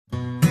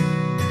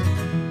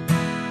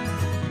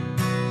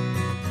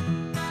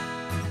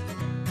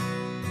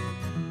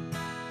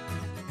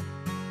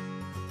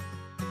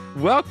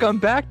Welcome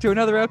back to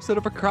another episode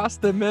of Across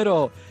the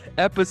Middle,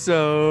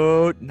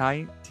 episode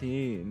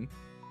 19.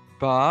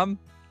 Bob,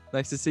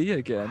 nice to see you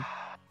again.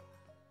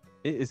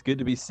 It is good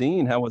to be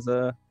seen. How was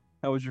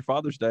your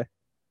Father's Day?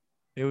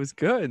 It was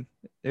good.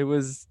 It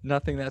was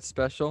nothing that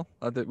special.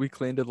 That we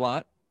cleaned a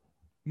lot,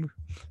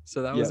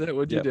 so that was it.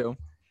 What'd you do?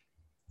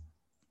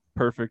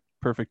 Perfect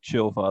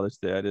chill Father's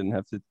Day. I didn't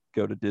have to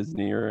go to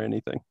Disney or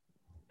anything.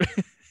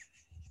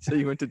 So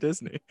you went to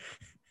Disney?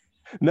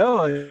 No,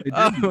 I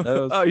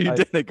didn't. You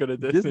didn't go to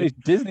Disney.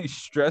 Disney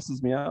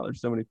stresses me out.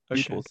 There's so many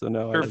people. Okay. So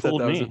no. Sure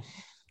fooled me.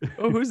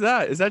 Oh, who's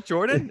that? Is that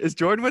Jordan? Is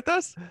Jordan with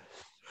us?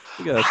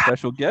 We got a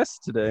special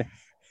guest today.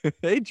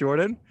 Hey,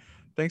 Jordan.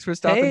 Thanks for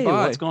stopping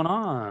by. What's going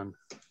on?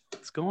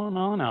 What's going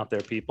on out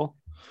there, people?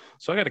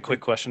 So I got a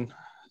quick question.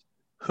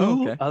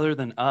 Who other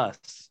than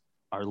us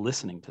are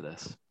listening to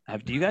this?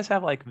 Do you guys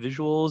have like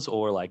visuals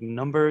or like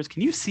numbers?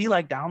 Can you see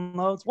like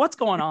downloads? What's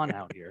going on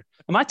out here?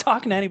 Am I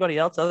talking to anybody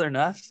else other than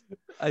us?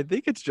 I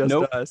think it's just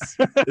us.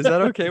 Is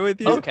that okay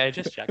with you? Okay,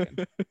 just checking.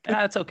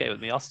 Yeah, it's okay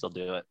with me. I'll still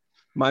do it.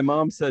 My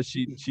mom says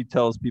she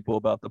tells people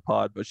about the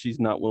pod, but she's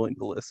not willing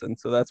to listen.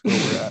 So that's where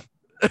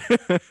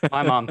we're at.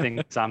 My mom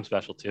thinks I'm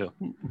special too.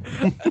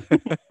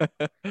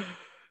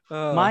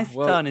 My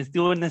son is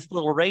doing this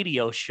little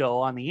radio show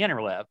on the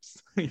interwebs.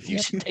 You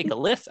should take a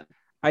listen.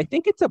 I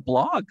think it's a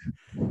blog.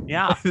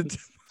 Yeah, it's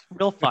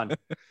real fun.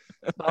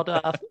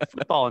 About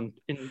football and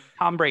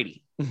Tom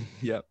Brady.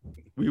 Yep.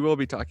 We will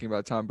be talking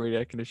about Tom Brady.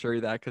 I can assure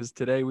you that, because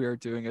today we are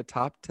doing a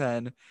top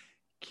 10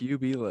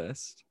 QB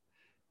list.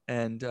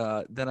 And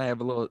then I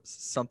have a little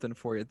something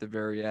for you at the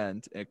very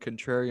end, a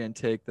contrarian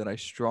take that I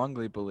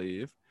strongly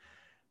believe.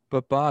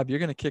 But Bob, you're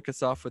going to kick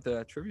us off with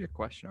a trivia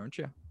question, aren't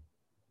you?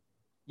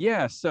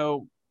 Yeah.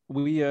 So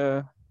we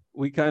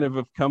kind of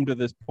have come to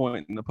this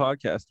point in the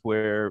podcast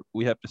where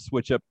we have to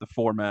switch up the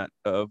format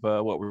of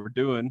what we're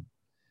doing.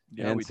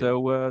 Yeah, and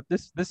so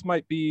this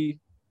might be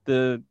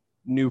the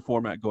new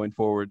format going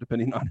forward,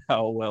 depending on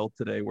how well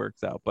today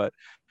works out. But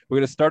we're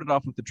going to start it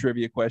off with the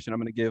trivia question. I'm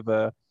going to give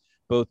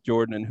both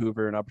Jordan and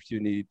Hoover an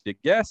opportunity to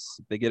guess.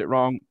 If they get it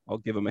wrong, I'll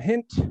give them a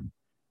hint,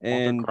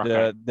 and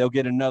they'll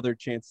get another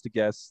chance to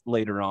guess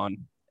later on.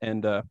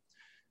 And I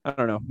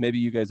don't know, maybe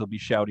you guys will be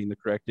shouting the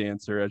correct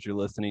answer as you're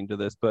listening to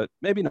this, but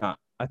maybe not.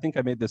 I think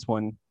I made this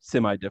one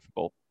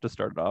semi-difficult to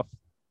start it off.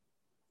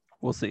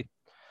 We'll see.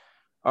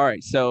 All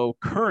right, so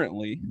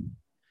currently,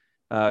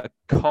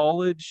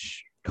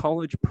 college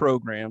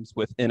programs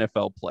with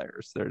NFL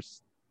players.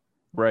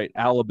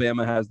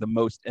 Alabama has the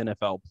most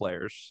NFL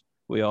players.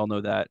 We all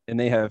know that, and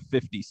they have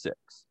 56.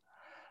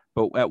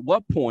 But at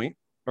what point,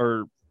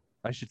 or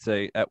I should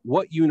say, at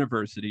what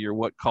university or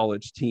what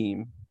college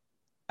team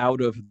out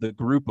of the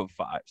group of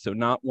five, so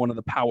not one of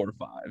the Power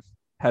Five,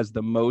 has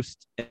the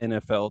most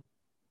NFL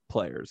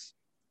players,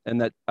 and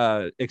that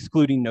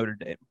excluding Notre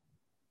Dame?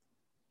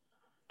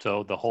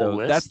 So the whole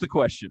list? That's the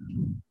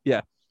question.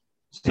 Yeah.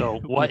 So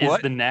what is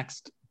the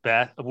next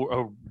bet?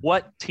 Or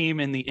what team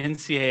in the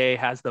NCAA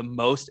has the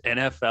most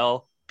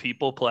NFL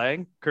people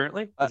playing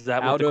currently? Is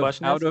that what the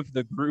question is? Out of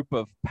the group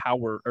of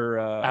power, or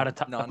out of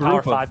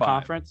Power Five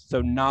conference?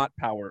 So not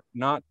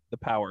the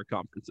power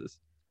conferences.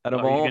 Are you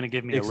going to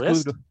give me a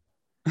list?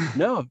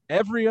 No,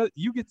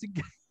 you get to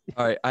get.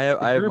 All right, I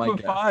have my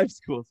guess. 5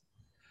 schools.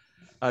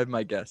 I have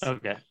my guess.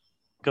 Okay,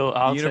 go.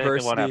 I'll say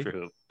the one after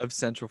who. Of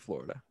Central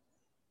Florida.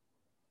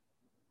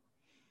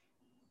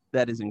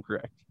 That is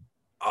incorrect.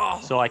 Oh,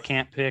 so I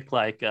can't pick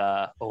like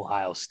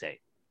Ohio State.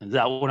 Is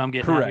that what I'm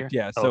getting? Correct. At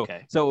here?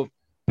 Yeah. So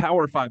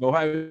Power Five,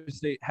 Ohio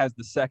State has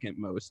the second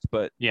most,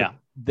 but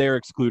they're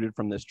excluded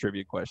from this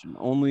trivia question.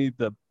 Only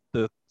the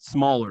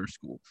smaller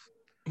schools.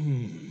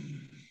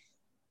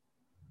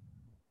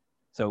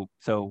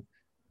 So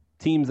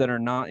teams that are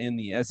not in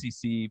the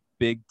SEC,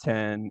 Big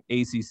Ten,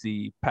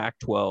 ACC,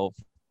 Pac-12,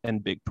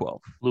 and Big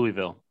 12.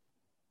 Louisville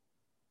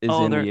is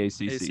in the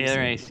ACC. Yeah,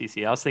 they're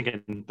ACC. I was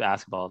thinking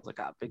basketball. It's like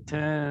Big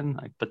Ten,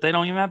 but they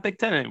don't even have Big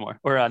Ten anymore,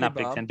 or not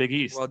Big Ten, Big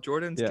East. While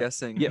Jordan's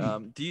guessing,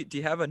 do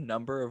you have a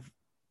number of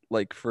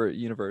like for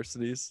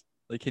universities?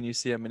 Like, can you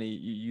see how many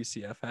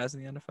UCF has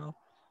in the NFL,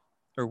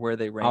 or where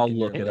they rank? I'll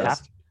look it up.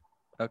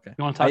 Okay.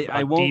 You want to talk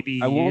about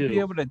DBU? I won't be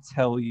able to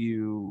tell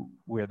you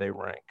where they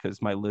rank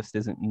because my list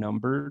isn't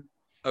numbered.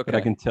 Okay. But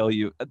I can tell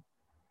you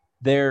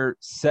they're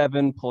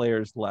 7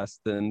 players less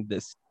than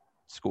this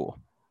school.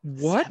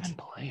 What? 7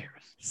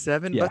 players.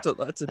 7? Yeah.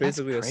 That's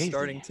basically a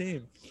starting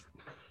team.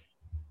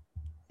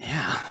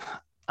 Yeah.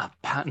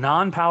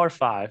 Non-Power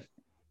 5.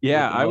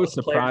 Yeah, I was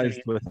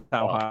surprised with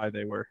how high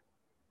they were.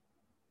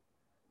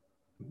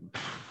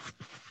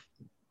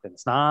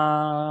 It's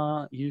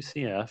not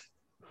UCF.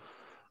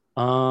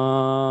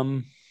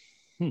 I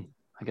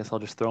guess I'll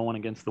just throw one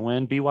against the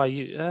wind.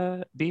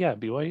 BYU.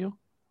 BYU.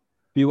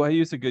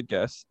 BYU is a good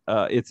guess.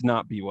 It's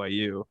not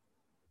BYU.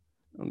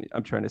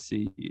 I'm trying to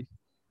see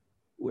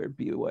where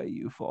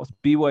BYU falls.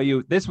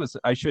 BYU.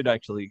 I should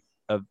actually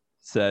have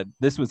said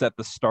this was at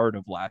the start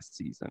of last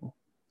season.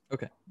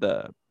 Okay.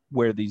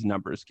 Where these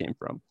numbers came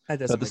from. At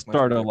the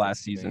start of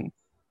last season.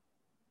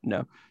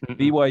 No.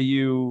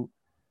 BYU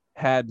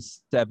had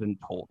 7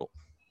 total.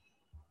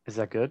 Is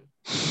that good?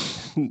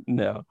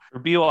 No. For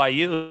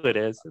BYU, it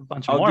is a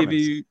bunch of I'll Mormons. give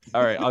you.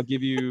 All right, I'll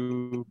give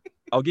you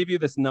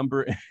this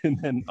number, and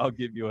then I'll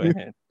give you a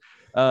hint.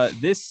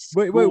 This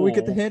wait, we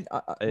get the hint.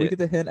 We it- get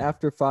the hint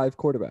after 5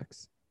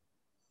 quarterbacks.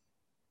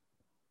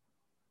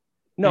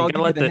 No, I'll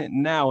give you the hint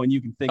now, and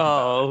you can think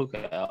about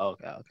it.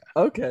 Okay.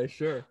 Okay,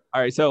 sure.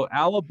 All right, so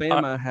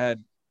Alabama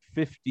had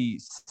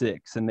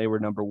 56, and they were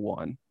number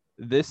 1.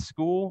 This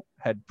school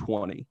had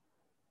 20.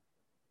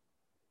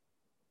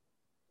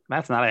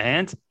 That's not a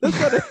hint. That's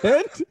not a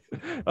hint.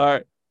 All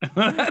right. That's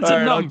All a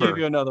right, number. I'll give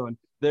you another one.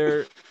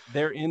 They're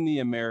in the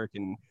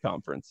American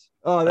Conference.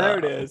 Oh, there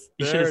it is.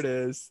 There it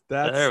is.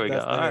 There we go.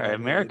 All right,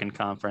 American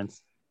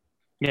Conference.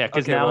 Yeah,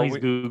 because now he's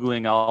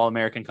Googling all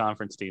American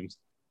Conference teams.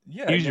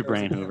 Yeah. Use your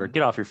brain, Hoover.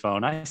 Get off your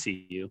phone. I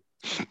see you.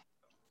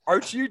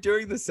 Aren't you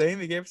doing the same?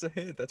 He gave us a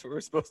hint. That's what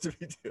we're supposed to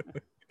be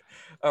doing.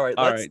 All right.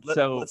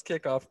 Let's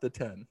kick off the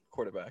 10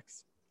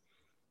 quarterbacks.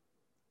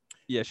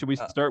 Yeah, should we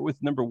start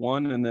with number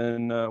 1 and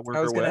then work our way?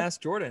 I was going to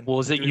ask Jordan. Well,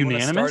 is it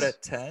unanimous? Start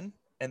at 10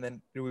 and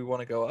then do we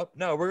want to go up?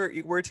 No,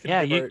 we're just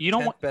going to give you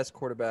don't want best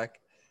quarterback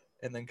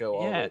and then go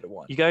all the way to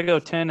 1. You got to go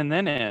 10 and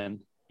then in.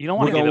 You don't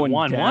want to give it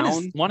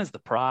 1. One is the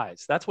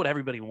prize. That's what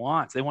everybody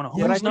wants. They want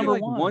to who's number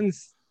 1.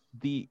 1's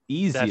the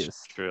easiest.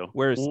 That's true.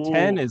 Whereas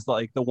 10 is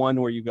like the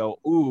one where you go,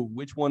 ooh,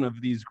 which one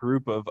of these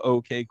group of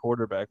okay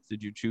quarterbacks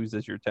did you choose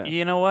as your 10?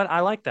 You know what?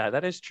 I like that.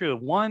 That is true.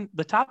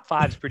 The top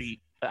 5 is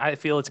pretty. I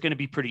feel it's going to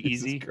be pretty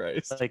easy.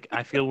 Like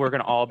I feel we're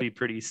going to all be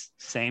pretty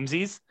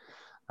samesies.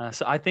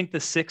 So I think the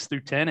 6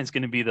 through 10 is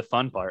going to be the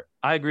fun part.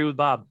 I agree with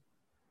Bob.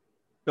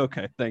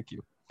 Okay, thank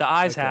you. The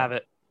ayes have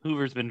it.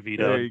 Hoover's been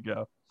vetoed. There you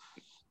go.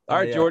 All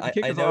right, Jordan,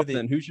 kick us off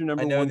then. Who's your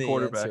number 1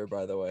 quarterback? Answer,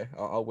 by the way,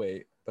 I'll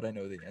wait, but I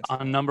know the answer.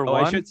 On number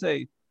 1, I should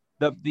say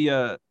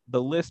the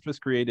list was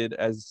created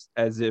as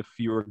if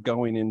you were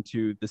going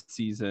into the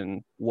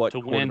season. What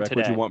quarterback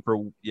would you want for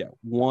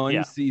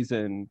one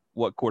season?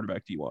 What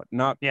quarterback do you want?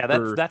 Not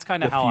that's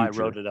kind of how I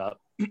wrote it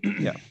up.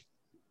 Yeah,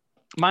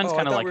 mine's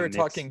kind of like we were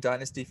talking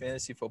dynasty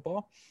fantasy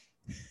football.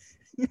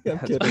 I'm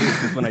kidding.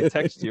 When I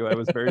text you, I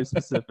was very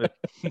specific.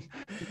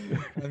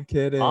 I'm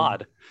kidding.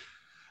 Odd.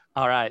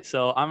 All right,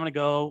 so I'm gonna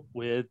go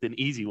with an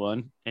easy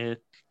one.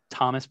 It's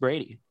Thomas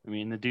Brady. I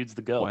mean, the dude's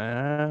the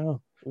GOAT.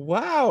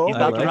 Wow. He's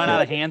about to run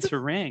out of hands for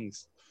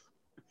rings.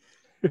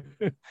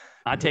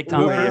 I take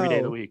Tom Brady every day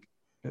of the week.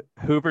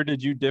 Hoover,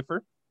 did you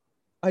differ?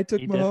 I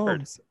took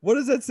Mahomes. What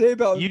does that say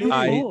about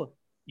you?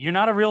 You're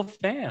not a real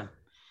fan.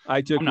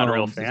 I'm not a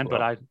real fan,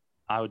 but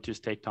I would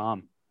just take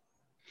Tom.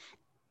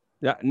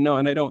 Yeah, no,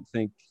 and I don't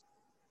think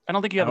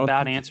you have a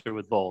bad answer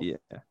with both. Yeah.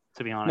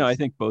 To be honest. No, I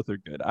think both are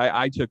good.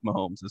 I took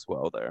Mahomes as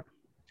well there.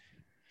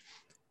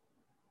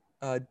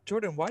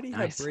 Jordan, why do you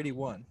have Brady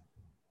 1?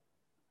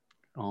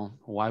 Oh,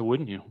 why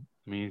wouldn't you?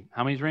 I mean,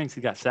 how many rings?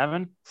 He got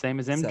 7, same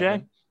as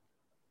MJ.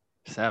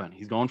 7.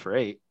 He's going for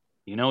 8.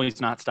 You know he's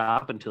not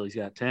stopping until he's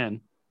got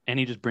 10, and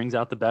he just brings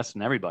out the best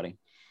in everybody.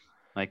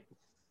 Like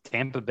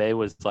Tampa Bay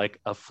was like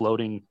a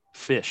floating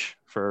fish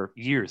for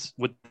years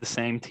with the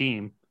same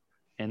team,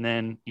 and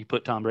then you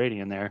put Tom Brady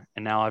in there,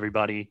 and now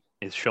everybody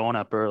is showing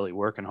up early,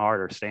 working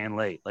harder, staying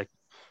late. Like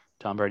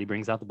Tom Brady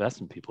brings out the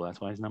best in people.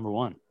 That's why he's number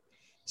 1.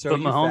 So are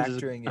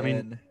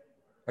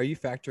you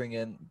factoring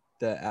in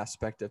the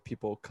aspect of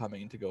people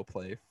coming to go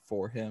play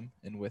for him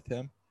and with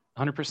him?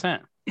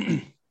 100%.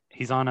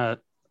 He's on a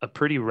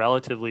pretty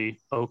relatively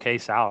okay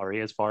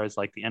salary as far as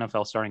like the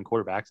NFL starting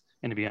quarterbacks.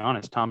 And to be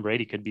honest, Tom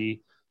Brady could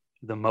be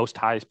the most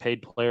highest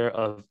paid player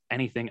of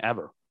anything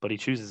ever, but he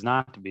chooses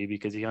not to be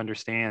because he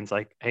understands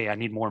like, hey, I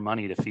need more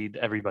money to feed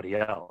everybody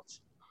else.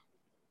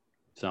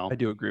 So I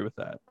do agree with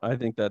that. I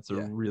think that's a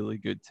really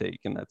good take,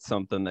 and that's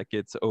something that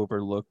gets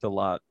overlooked a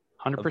lot.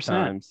 100% of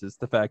times is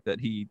the fact that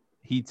he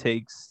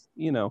takes,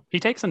 he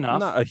takes enough,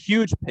 not a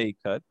huge pay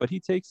cut, but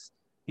he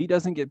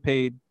doesn't get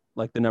paid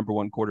like the number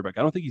 1 quarterback.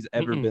 I don't think he's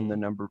ever been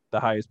the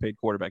highest paid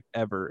quarterback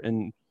ever,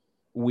 and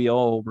we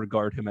all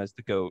regard him as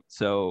the GOAT.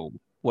 So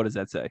what does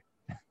that say?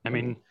 I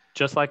mean,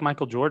 just like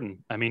Michael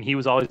Jordan. I mean, he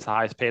was always the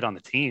highest paid on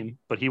the team,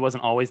 but he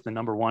wasn't always the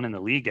number 1 in the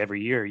league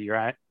every year,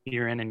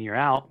 year in and year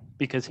out,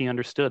 because he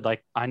understood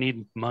like I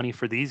need money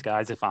for these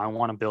guys if I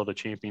want to build a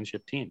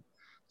championship team.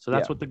 So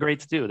that's what the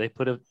greats do. They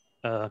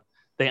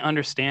they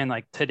understand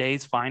like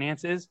today's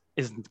finances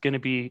is going to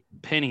be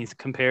pennies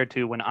compared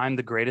to when I'm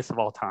the greatest of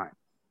all time.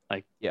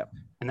 Like,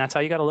 and that's how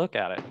you got to look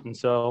at it. And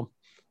so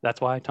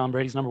that's why Tom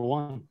Brady's number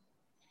 1.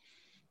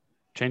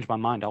 Change my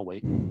mind. I'll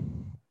wait.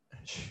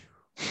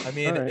 I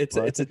mean, it's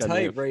a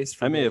tight race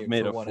for me. I may have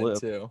made a 1 flip.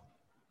 and 2.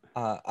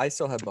 I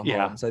still have Mahomes.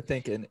 Yeah. I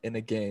think in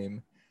a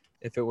game,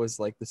 if it was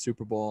like the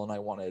Super Bowl and I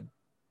wanted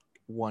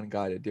one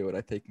guy to do it,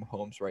 I think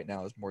Mahomes right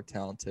now is more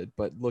talented.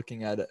 But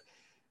looking at it,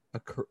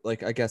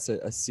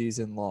 a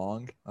season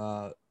long,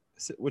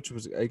 which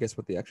was I guess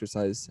what the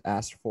exercise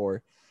asked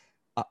for,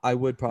 I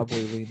would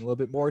probably lean a little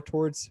bit more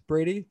towards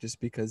Brady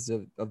just because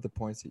of the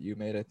points that you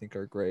made. I think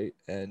are great,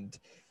 and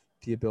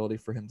the ability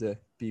for him to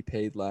be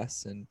paid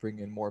less and bring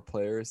in more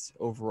players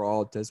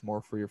overall does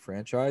more for your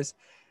franchise.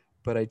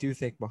 But I do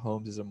think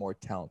Mahomes is a more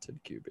talented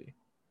QB.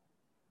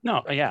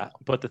 No, yeah,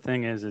 but the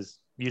thing is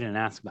you didn't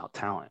ask about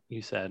talent.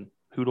 You said,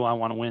 who do I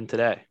want to win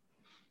today?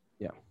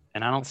 Yeah.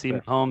 And I don't see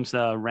Mahomes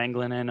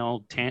wrangling in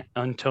old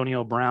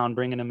Antonio Brown,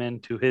 bringing him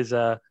into his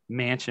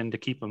mansion to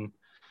keep him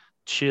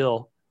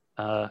chill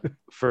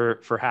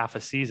for half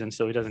a season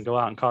so he doesn't go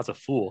out and cause a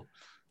fool.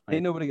 Like,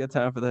 ain't nobody got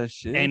time for that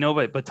shit. Ain't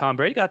nobody, but Tom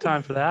Brady got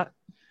time for that.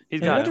 He's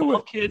got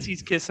 12 kids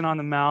he's kissing on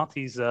the mouth.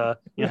 He's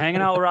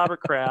hanging out with Robert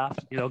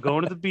Kraft,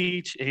 going to the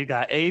beach. He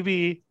got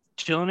AB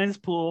chilling in his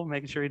pool,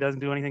 making sure he doesn't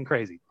do anything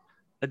crazy.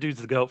 That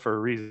dude's the GOAT for a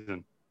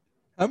reason.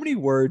 How many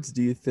words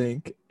do you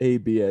think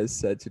AB has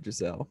said to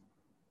Gisele?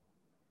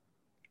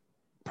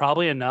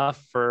 Probably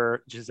enough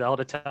for Gisele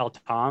to tell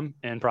Tom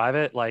in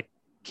private, like,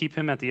 keep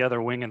him at the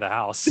other wing of the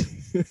house.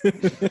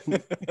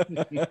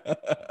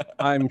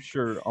 I'm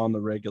sure on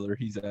the regular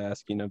he's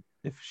asking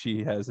if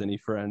she has any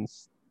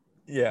friends.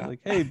 Yeah. Like,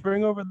 hey,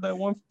 bring over that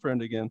one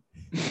friend again.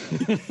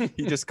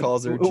 He just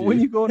calls her G. When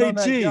you going on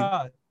that G.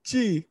 yacht?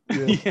 G.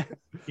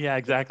 Yeah,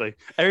 exactly.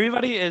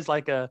 Everybody is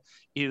like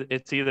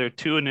it's either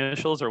two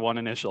initials or one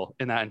initial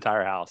in that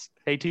entire house.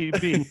 Hey,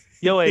 TB.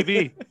 Yo,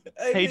 AB.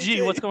 Hey,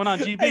 G. What's going on,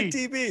 GB? Hey,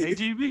 TB. Hey,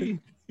 GB.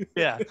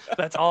 Yeah,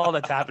 that's all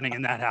that's happening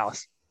in that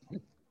house.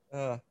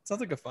 Sounds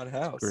like a fun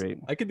house. Great.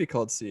 I could be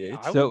called CH.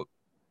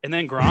 And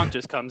then Gronk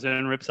just comes in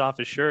and rips off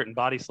his shirt and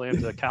body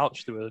slams a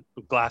couch through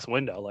a glass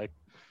window. Like,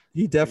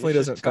 he definitely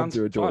doesn't come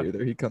through a door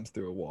either. He comes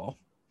through a wall.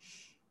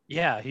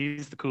 Yeah,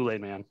 he's the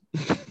Kool-Aid man.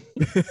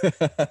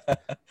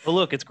 Well,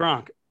 look, it's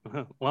Gronk.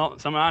 Well,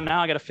 somehow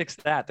now I got to fix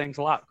that. Thanks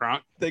a lot,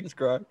 Gronk. Thanks,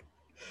 Gronk.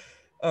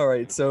 All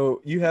right,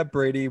 so you have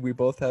Brady. We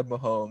both have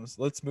Mahomes.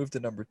 Let's move to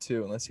number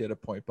 2, unless you had a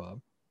point,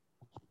 Bob.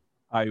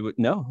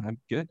 No, I'm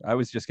good. I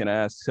was just going to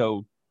ask.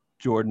 So,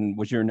 Jordan,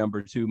 was your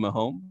number 2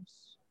 Mahomes?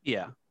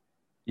 Yeah.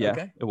 Yeah,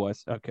 okay. It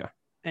was. Okay.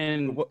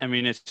 And I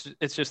mean,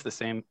 it's just the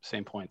same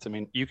points. I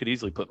mean, you could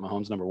easily put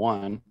Mahomes number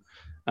 1.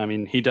 I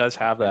mean, he does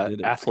have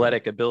that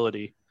athletic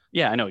ability.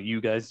 Yeah, I know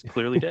you guys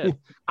clearly did.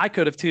 I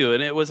could have too,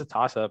 and it was a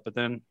toss-up. But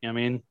then, I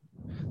mean,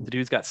 the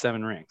dude's got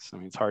 7 rings. I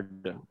mean, it's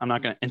hard to. I'm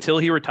not gonna until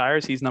he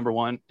retires. He's number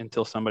 1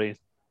 until somebody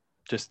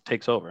just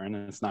takes over, and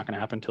it's not gonna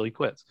happen until he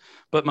quits.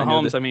 But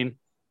Mahomes, I mean,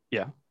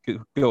 yeah.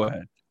 Go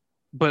ahead.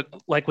 But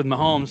like with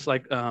Mahomes,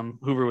 like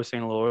Hoover was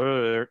saying a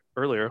little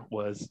earlier,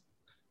 was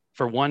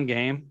for one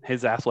game,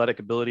 his athletic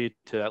ability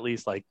to at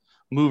least like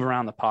move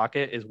around the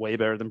pocket is way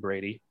better than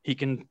Brady. He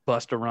can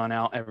bust a run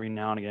out every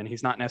now and again.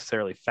 He's not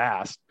necessarily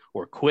fast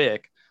or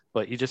quick,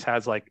 but he just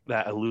has like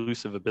that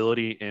elusive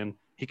ability, and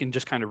he can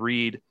just kind of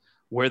read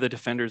where the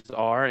defenders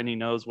are, and he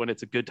knows when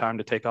it's a good time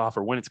to take off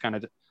or when it's kind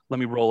of let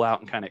me roll out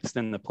and kind of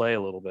extend the play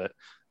a little bit.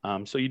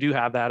 So you do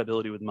have that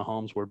ability with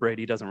Mahomes where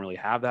Brady doesn't really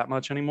have that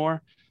much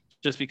anymore,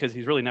 just because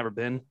he's really never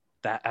been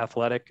that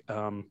athletic,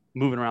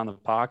 moving around the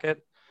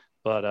pocket.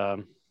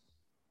 But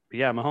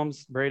yeah,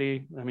 Mahomes,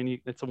 Brady, I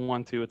mean, it's a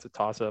 1-2, it's a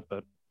toss-up,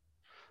 but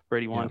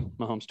Brady 1,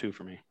 Mahomes 2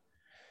 for me.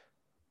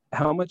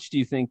 How much do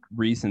you think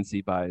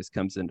recency bias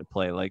comes into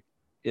play? Like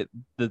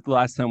the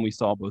last time we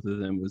saw both of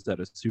them was at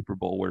a Super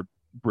Bowl where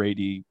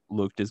Brady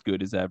looked as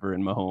good as ever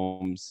and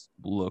Mahomes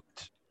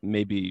looked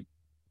maybe,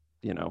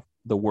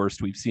 the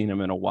worst we've seen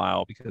him in a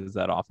while because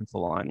that offensive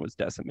line was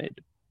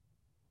decimated.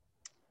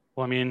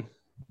 Well, I mean,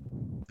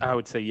 I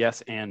would say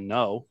yes and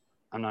no.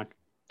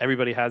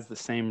 Everybody has the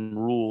same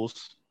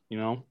rules.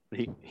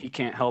 He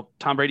can't help.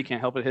 Tom Brady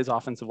can't help it. His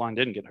offensive line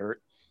didn't get hurt.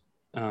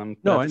 At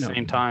the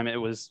same time, it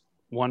was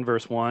 1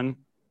 versus 1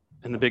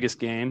 in the biggest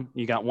game.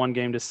 You got one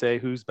game to say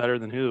who's better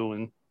than who,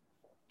 and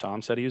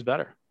Tom said he was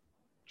better.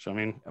 So, I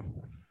mean,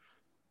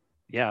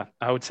 yeah,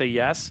 I would say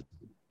yes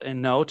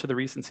and no to the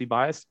recency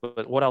bias.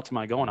 But what else am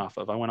I going off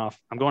of? I'm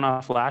going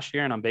off last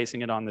year, and I'm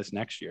basing it on this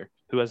next year.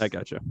 I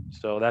gotcha.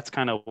 So that's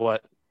kind of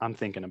what I'm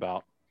thinking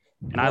about.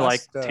 And I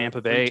like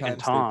Tampa Bay and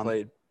Tom.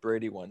 Played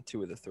Brady won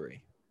 2 of the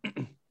 3.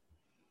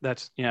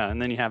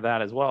 And then you have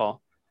that as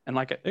well. And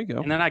there you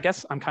go. And then I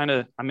guess I'm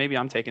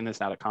taking this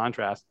out of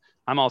contrast.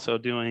 I'm also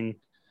doing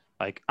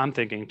I'm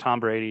thinking Tom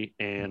Brady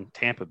and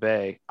Tampa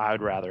Bay. I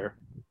would rather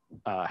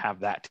have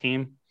that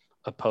team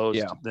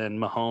opposed than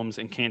Mahomes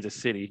and Kansas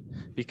City,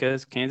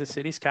 because Kansas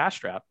City's cash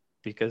strapped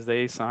because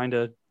they signed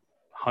a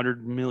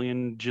 $100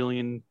 million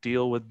jillion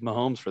deal with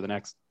Mahomes for the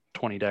next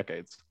 20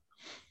 decades.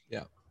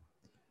 Yeah.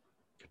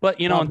 But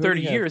in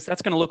 30 years,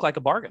 that's going to look like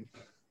a bargain.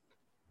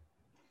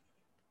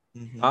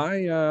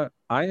 Mm-hmm.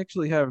 I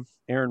actually have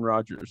Aaron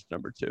Rodgers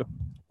number 2.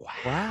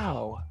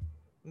 Wow.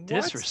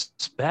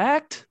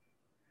 Disrespect?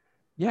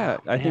 Yeah,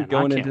 I think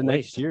going into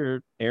next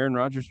year, Aaron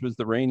Rodgers was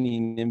the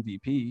reigning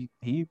MVP.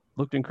 He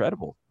looked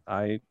incredible.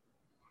 I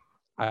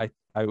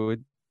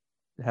would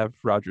have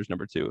Rodgers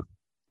number 2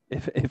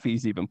 if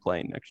he's even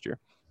playing next year.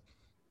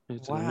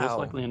 It's most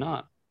likely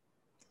not.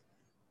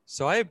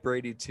 So I have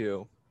Brady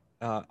 2.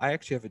 I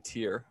actually have a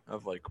tier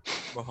of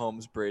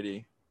Mahomes,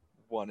 Brady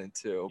 1 and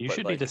 2. You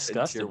should be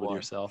disgusted with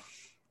yourself.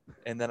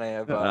 And then I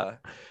have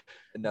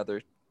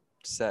another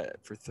set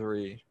for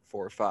 3,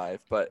 4,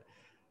 5. But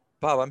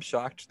Bob, I'm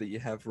shocked that you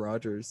have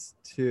Rodgers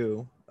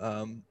too.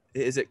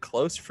 Is it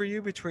close for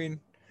you between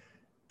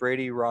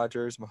Brady,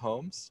 Rodgers,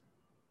 Mahomes?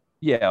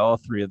 Yeah, all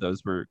 3 of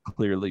those were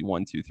clearly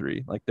 1, 2,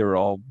 3. Like they were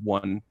all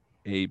one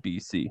A, B,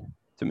 C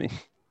to me.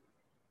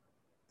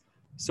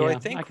 So yeah, I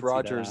think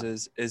Rodgers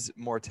is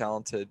more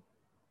talented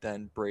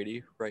than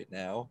Brady right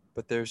now,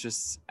 but there's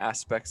just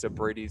aspects of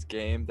Brady's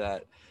game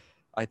that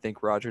I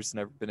think Rodgers has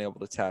never been able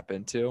to tap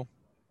into.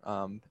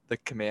 The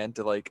command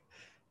to like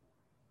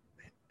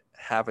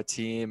have a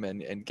team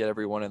and get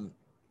everyone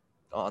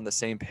on the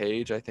same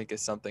page, I think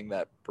is something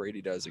that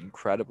Brady does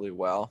incredibly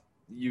well.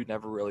 You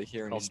never really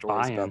hear any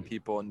stories about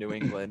people in New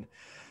England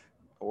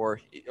or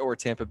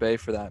Tampa Bay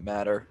for that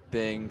matter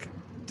being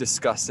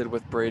disgusted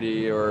with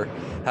Brady or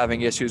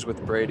having issues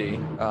with Brady,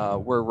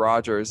 where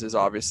Rodgers is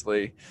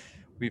obviously,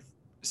 we've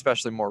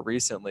especially more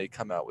recently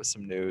come out with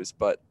some news,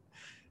 but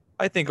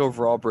I think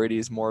overall Brady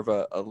is more of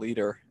a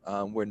leader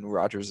when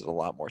Rodgers is a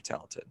lot more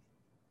talented.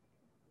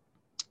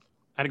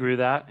 I'd agree with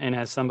that. And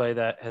as somebody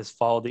that has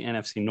followed the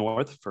NFC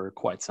North for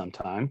quite some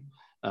time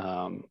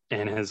and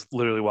has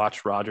literally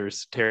watched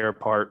Rodgers tear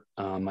apart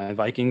my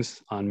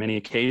Vikings on many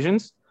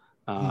occasions,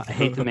 I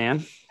hate the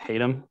man,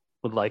 hate him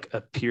with like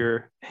a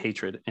pure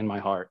hatred in my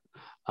heart.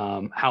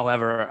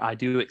 However, I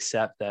do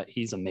accept that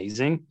he's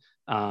amazing.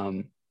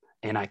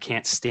 And I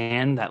can't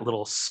stand that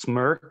little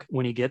smirk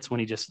when he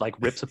just like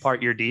rips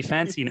apart your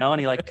defense, you know, and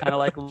he like kind of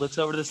like looks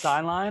over the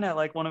sideline at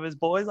like one of his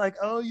boys, like,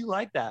 oh, you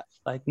like that?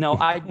 Like, no,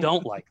 I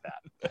don't like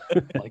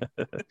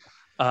that.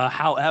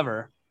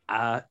 However,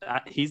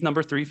 he's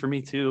number 3 for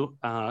me too.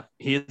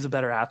 He is a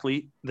better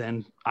athlete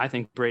than I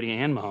think Brady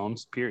and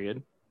Mahomes,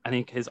 period. I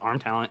think his arm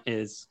talent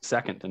is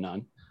second to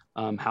none.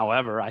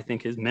 However, I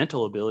think his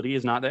mental ability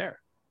is not there.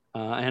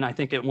 And I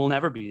think it will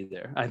never be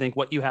there. I think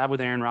what you have with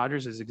Aaron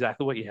Rodgers is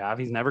exactly what you have.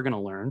 He's never going to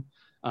learn.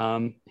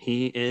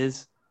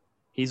 He's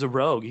a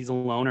rogue. He's a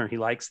loner. He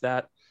likes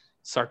that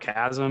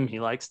sarcasm. He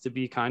likes to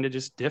be kind of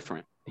just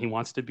different. He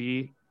wants to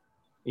be,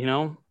 you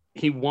know,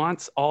 he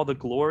wants all the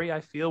glory, I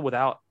feel,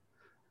 without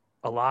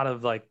a lot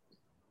of like,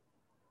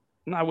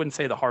 I wouldn't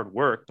say the hard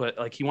work, but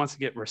like he wants to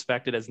get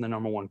respected as the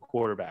number 1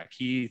 quarterback.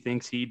 He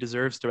thinks he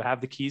deserves to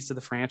have the keys to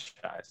the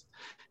franchise,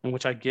 in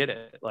which I get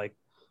it. Like,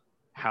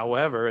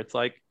 however, it's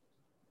like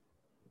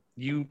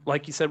you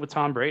said with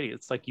Tom Brady,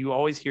 it's like you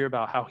always hear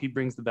about how he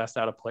brings the best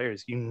out of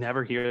players. You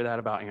never hear that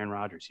about Aaron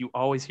Rodgers. You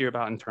always hear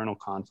about internal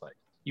conflict.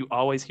 You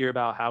always hear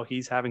about how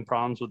he's having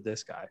problems with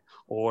this guy,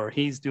 or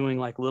he's doing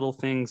like little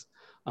things,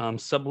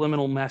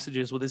 subliminal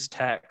messages with his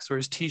texts or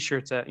his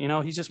t-shirts that, you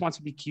know, he just wants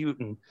to be cute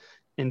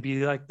and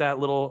be like that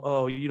little,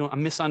 oh,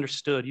 I'm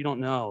misunderstood. You don't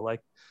know.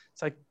 Like,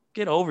 it's like,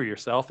 get over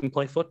yourself and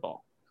play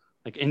football.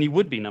 Like, and he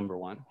would be number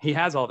 1. He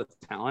has all the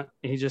talent.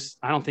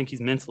 I don't think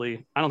he's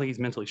mentally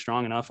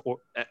strong enough or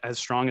as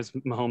strong as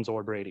Mahomes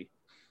or Brady.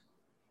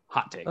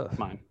 Hot take,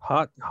 mine.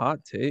 Hot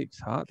takes.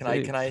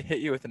 Can I hit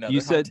you with another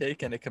hot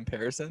take and a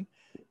comparison?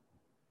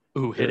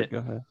 Ooh, hit it. Go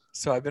ahead.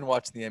 So I've been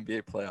watching the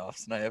NBA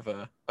playoffs and I have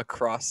a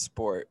cross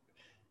sport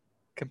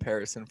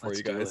comparison for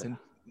you guys. And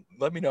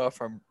let me know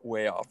if I'm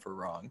way off or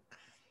wrong.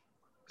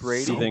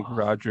 Brady. Do you think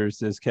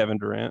Rodgers is Kevin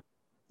Durant?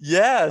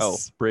 Yes. Oh,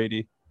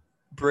 Brady.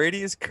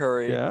 Brady is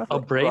Curry. Yeah. Oh,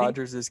 Brady?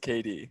 Rodgers is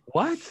KD.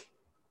 What?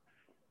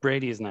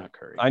 Brady is not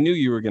Curry. I knew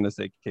you were going to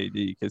say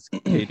KD because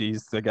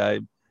KD's the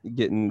guy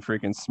getting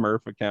freaking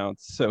Smurf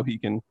accounts so he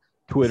can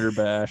Twitter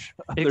bash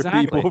other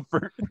people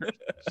for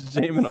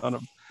shaming on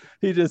him.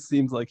 He just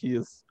seems like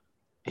he's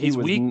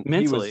weak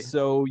mentally. He was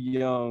so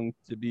young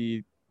to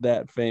be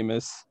that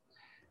famous,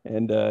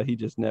 and he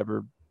just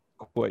never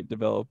quite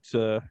developed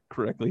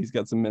correctly. He's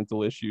got some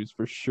mental issues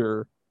for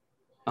sure.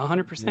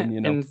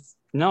 100%. And,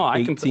 no, I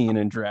 18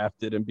 and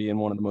drafted and being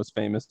one of the most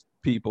famous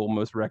people,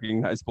 most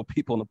recognizable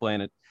people on the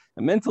planet.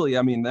 And mentally,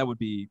 I mean, that would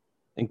be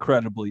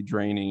incredibly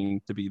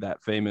draining to be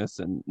that famous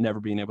and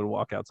never being able to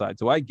walk outside.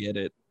 So I get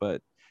it,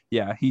 but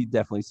yeah, he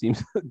definitely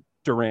seems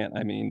Durant.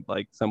 I mean,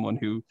 like someone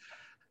who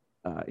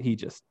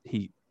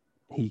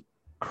he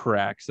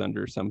cracks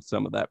under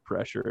some of that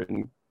pressure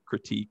and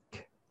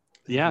critique.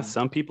 Yeah,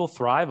 some people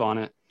thrive on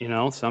it. You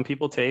know, some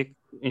people take,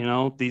 you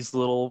know, these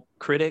little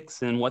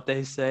critics and what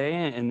they say,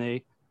 and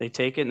they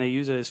take it and they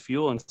use it as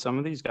fuel. And some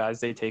of these guys,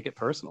 they take it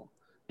personal.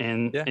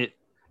 And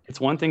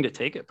it's one thing to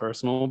take it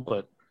personal,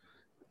 but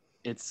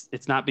it's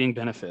not being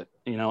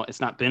it's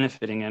not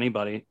benefiting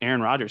anybody.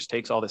 Aaron Rodgers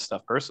takes all this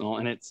stuff personal,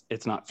 and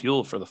it's not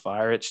fuel for the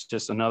fire. It's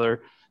just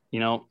another, you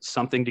know,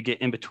 something to get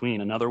in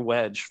between, another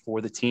wedge for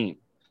the team.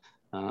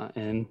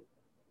 And,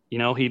 you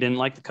know, he didn't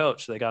like the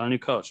coach. They got a new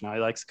coach. Now he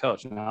likes the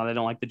coach. Now they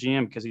don't like the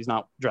GM because he's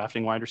not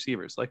drafting wide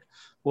receivers. Like,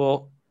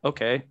 well,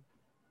 okay.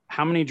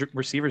 How many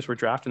receivers were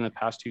drafted in the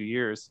past 2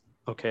 years?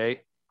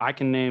 Okay. I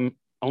can name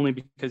only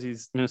because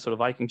he's Minnesota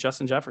Viking.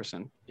 Justin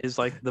Jefferson is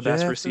like the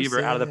best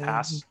receiver out of the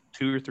past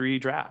 2 or 3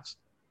 drafts.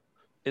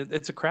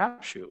 It's a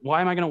crapshoot. Why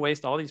am I going to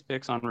waste all these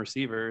picks on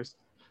receivers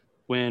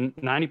when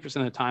 90%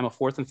 of the time a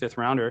 4th and 5th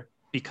rounder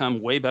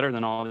become way better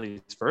than all of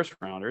these first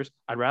rounders?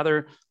 I'd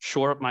rather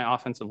shore up my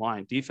offensive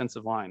line,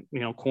 defensive line,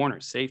 you know,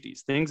 corners,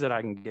 safeties, things that I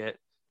can get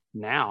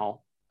now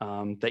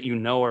that, you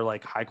know, are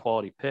like high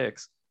quality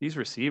picks. These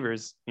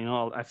receivers, you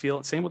know, I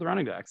feel same with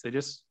running backs. They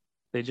just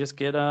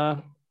get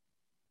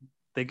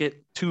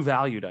too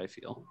valued, I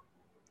feel.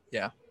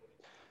 Yeah.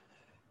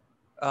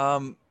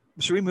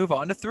 Should we move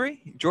on to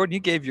 3? Jordan, you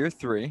gave your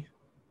 3.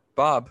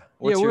 Bob,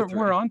 what's your 3?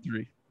 We're on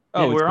 3.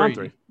 Oh, we're on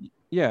 3.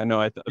 Yeah,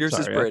 no, yours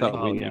is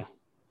Brady.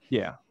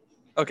 Yeah.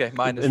 Okay,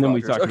 mine is and then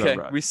Rodgers. we talked okay,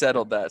 about we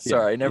settled that.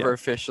 Sorry, I never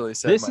officially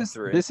said my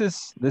 3. This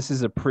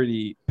is a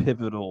pretty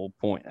pivotal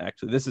point,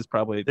 actually. This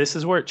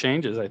is where it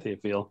changes, I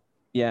feel.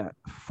 Yeah,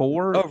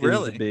 4 is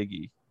the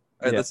biggie.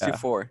 All right, let's do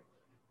 4.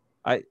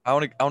 I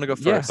want to go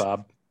first. Yes,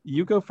 Bob.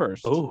 You go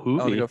first. Oh, who?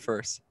 I want to go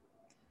first.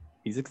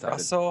 He's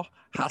excited.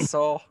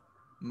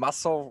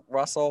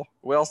 Russell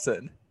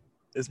Wilson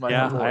is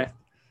my 4.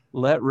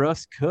 Let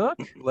Russ cook.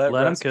 Let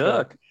him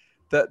cook.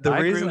 The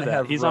reason I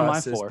have he's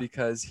Russ on my 4 is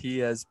because he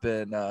has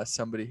been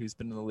somebody who's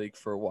been in the league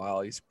for a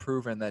while. He's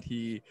proven that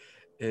he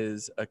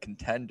is a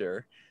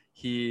contender.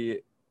 He,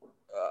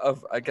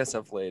 I guess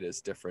of late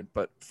is different,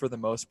 but for the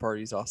most part,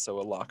 he's also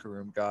a locker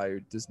room guy who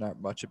does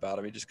not much about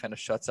him. He just kind of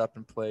shuts up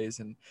and plays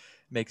and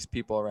makes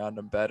people around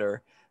him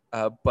better.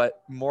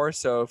 But more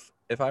so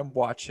if I'm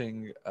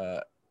watching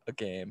a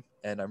game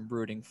and I'm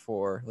rooting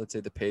for, let's say,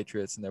 the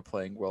Patriots and they're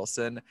playing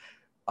Wilson,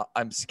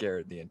 I'm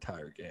scared the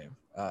entire game.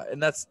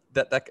 And that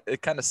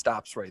it kind of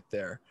stops right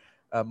there.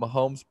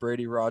 Mahomes,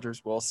 Brady,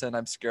 Rodgers, Wilson,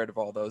 I'm scared of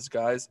all those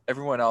guys.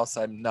 Everyone else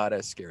I'm not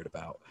as scared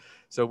about.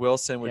 So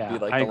Wilson would be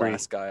like the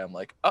last guy. I'm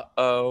like,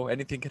 uh-oh,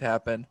 anything could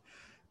happen.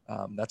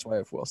 That's why I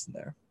have Wilson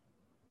there.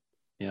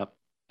 Yep.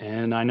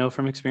 And I know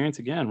from experience,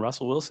 again,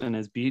 Russell Wilson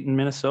has beaten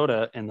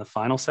Minnesota in the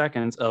final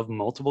seconds of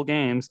multiple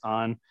games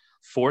on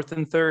 4th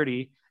and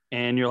 30.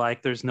 And you're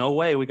like, there's no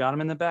way we got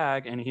him in the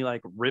bag. And he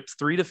like rips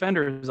 3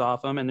 defenders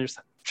off him. And there's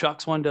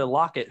chucks one to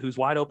Lockett, who's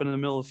wide open in the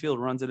middle of the field,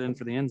 runs it in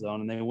for the end zone,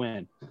 and they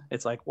win.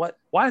 It's like, what?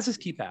 Why does this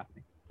keep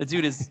happening? The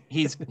dude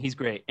he's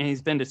great. And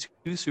he's been to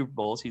 2 Super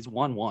Bowls. He's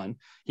won 1.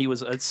 He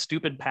was a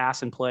stupid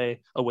pass and play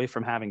away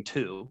from having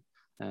 2.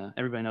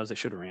 Everybody knows they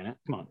should have ran it.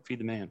 Come on, feed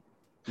the man.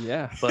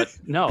 Yeah. But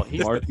no,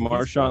 he's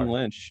Marshawn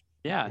Lynch.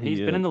 Yeah, he's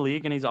been in the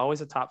league and he's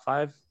always a top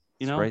 5,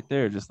 it's right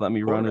there. Just let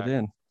me run it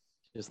in.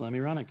 Just let me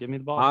run it. Give me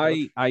the ball.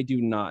 I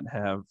do not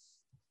have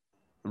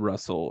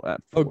Russell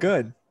at 4. Oh,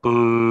 good.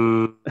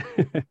 Boo.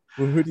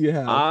 Well, who do you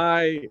have?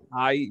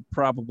 I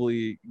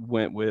probably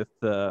went with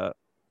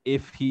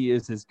if he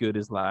is as good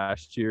as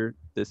last year,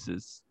 this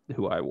is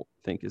who I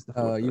think is the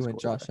 4th. You went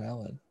Josh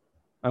Allen.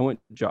 I went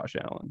Josh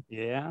Allen.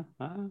 Yeah.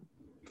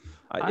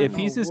 If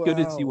he's as good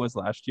as he was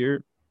last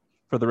year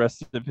for the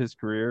rest of his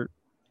career,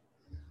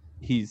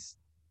 he's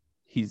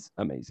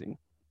amazing.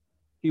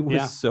 He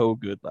was so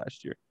good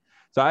last year.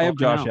 So I have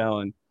Josh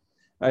Allen.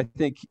 I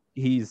think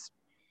he's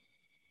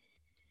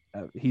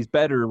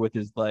better with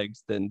his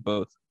legs than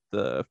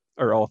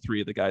all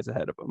 3 of the guys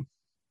ahead of him.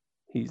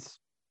 He's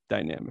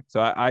dynamic.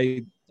 So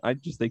I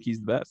just think he's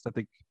the best.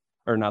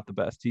 Or not the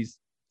best. He's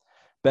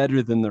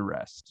better than the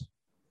rest.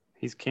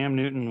 He's Cam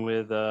Newton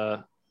with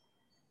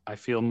I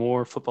feel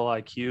more football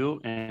IQ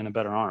and a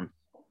better arm.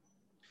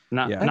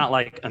 Not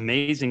like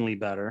amazingly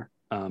better,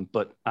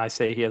 but I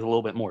say he has a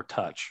little bit more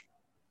touch.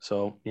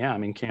 So, yeah, I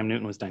mean, Cam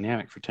Newton was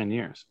dynamic for 10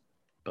 years.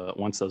 But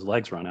once those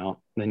legs run out,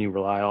 then you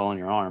rely all on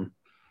your arm.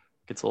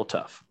 It gets a little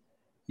tough.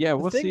 Yeah,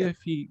 we'll see if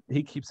he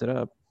keeps it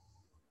up.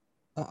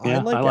 I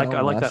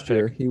like that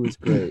year. He was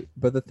great.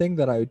 But the thing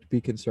that I would be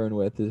concerned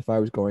with is if I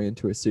was going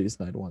into a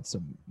season, I'd want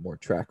some more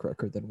track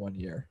record than 1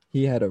 year.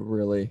 He had a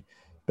really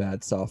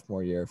bad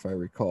sophomore year, if I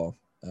recall.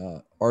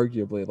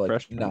 Arguably, like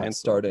freshman not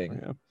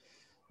starting.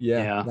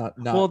 Not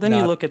well, then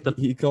you look at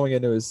he going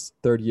into his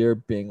 3rd year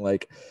being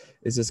like,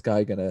 is this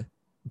guy going to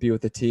be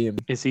with the team?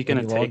 Is he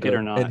going to take it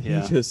or not?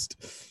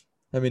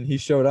 And he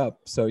showed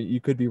up. So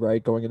you could be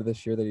right going into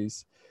this year that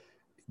he's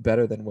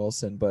better than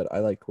Wilson, but I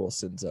like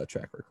Wilson's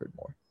track record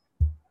more.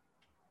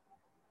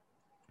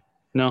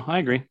 No, I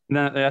agree.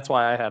 That's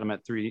why I had him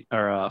at 3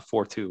 or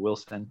 4-2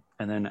 Wilson.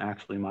 And then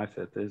actually my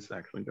 5th is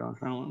actually Josh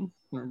Allen.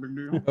 No big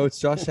deal. Oh, it's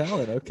Josh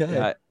Allen. Okay.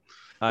 Yeah,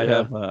 I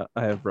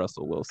have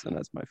Russell Wilson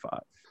as my 5.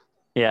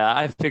 Yeah,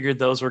 I figured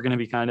those were going to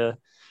be kind of.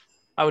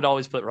 I would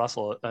always put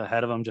Russell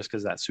ahead of him just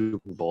because that Super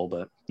Bowl.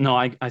 But no,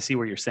 I see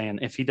what you're saying.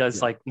 If he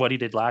does like what he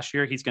did last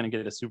year, he's going to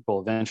get a Super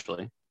Bowl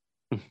eventually.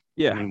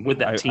 Yeah, I mean, with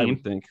that team, I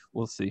would think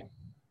we'll see.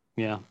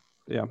 Yeah.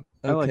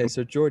 Okay,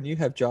 so Jordan, you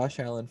have Josh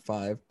Allen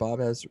 5. Bob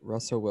has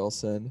Russell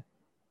Wilson.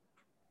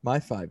 My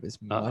 5 is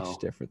much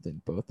different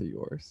than both of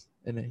yours,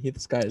 and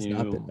this guy has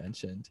not been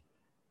mentioned.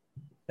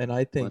 And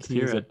I think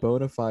he's a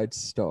bona fide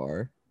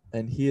star,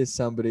 and he is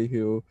somebody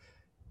who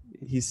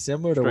he's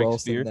similar to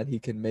Wilson that he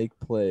can make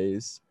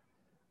plays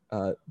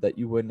that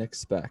you wouldn't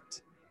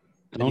expect.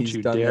 Don't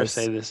you dare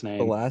say this name.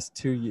 The last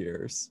 2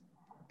 years.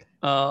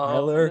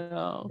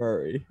 Kyler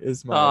Murray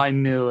is my. Oh, I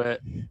knew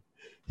it.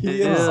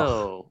 He is.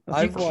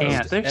 I've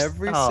watched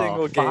every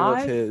single game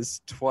of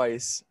his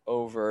twice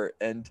over,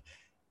 and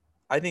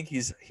I think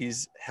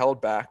he's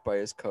held back by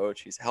his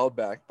coach. He's held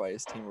back by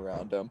his team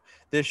around him.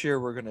 This year,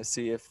 we're going to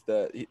see if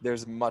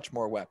there's much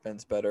more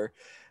weapons, better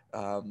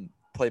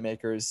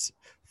playmakers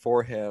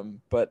for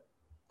him. But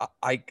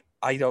I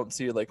don't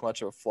see like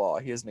much of a flaw.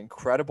 He has an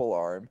incredible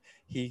arm.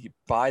 He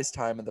buys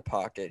time in the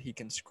pocket. He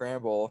can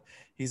scramble.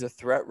 He's a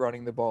threat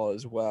running the ball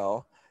as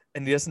well.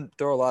 and he doesn't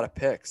throw a lot of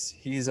picks.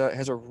 He's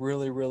has a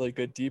really, really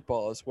good deep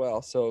ball as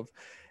well. So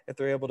if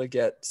they're able to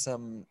get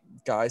some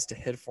guys to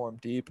hit for him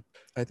deep,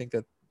 I think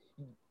that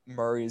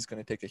Murray is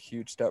going to take a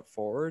huge step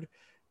forward.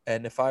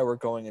 And if I were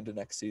going into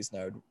next season,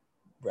 I would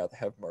rather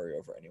have Murray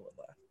over anyone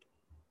left,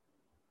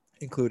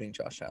 including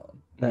Josh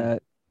Allen.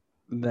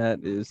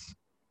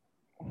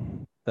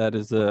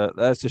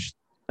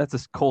 That's a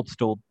cold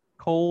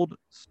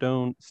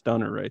stone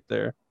stunner right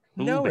there.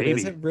 No, it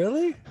isn't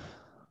really.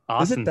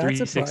 Austin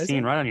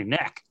 316 right on your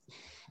neck.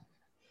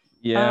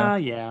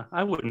 Yeah.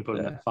 I wouldn't put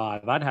him at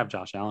 5. I'd have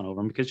Josh Allen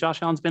over him because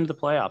Josh Allen's been to the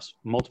playoffs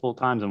multiple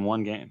times in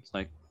one game. It's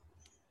like,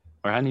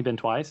 or hadn't he been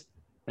twice?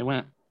 They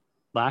went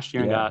last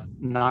year and got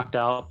knocked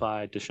out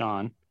by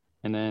Deshaun,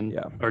 and then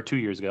or 2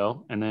 years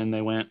ago, and then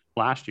they went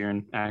last year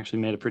and actually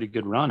made a pretty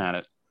good run at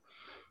it.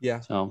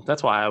 Yeah. So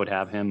that's why I would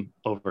have him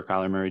over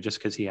Kyler Murray, just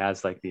because he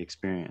has like the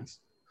experience.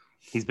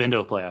 He's been to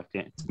a playoff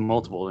game,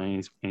 multiple,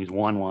 and he's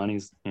won one.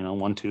 He's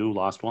won 2,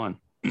 lost 1.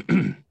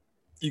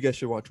 You guys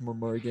should watch more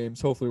Murray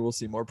games. Hopefully we'll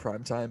see more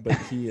prime time, but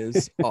he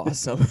is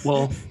awesome.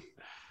 Well,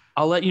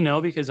 I'll let you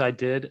know because I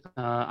did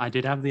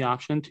have the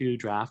option to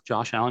draft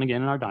Josh Allen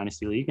again in our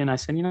dynasty league, and I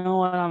said, you know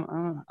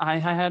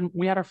what,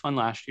 we had our fun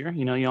last year.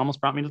 You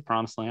almost brought me to the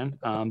promised land,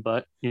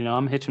 but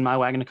I'm hitching my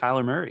wagon to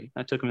Kyler Murray.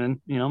 I took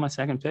him in, my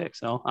second pick,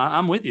 so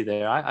I'm with you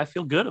there. I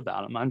feel good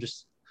about him. I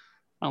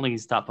don't think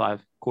he's top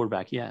 5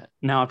 quarterback yet.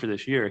 Now after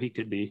this year, he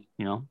could be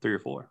 3 or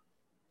 4.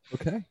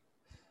 Okay.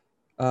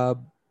 All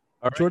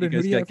right, Jordan,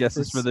 you guys got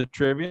guesses for the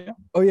trivia?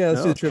 Oh yeah,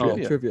 let's do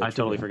the trivia. I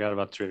totally forgot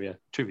about trivia.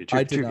 Trivia.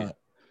 I did not.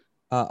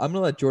 I'm gonna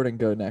let Jordan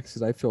go next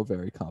because I feel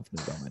very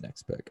confident about my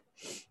next pick.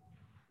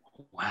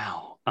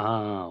 Wow.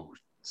 Oh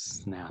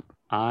snap!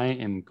 I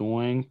am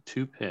going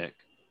to pick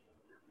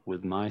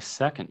with my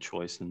second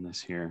choice in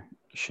this here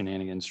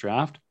shenanigans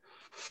draft.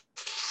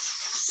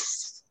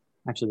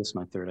 Actually, this is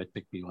my third. I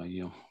picked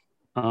BYU.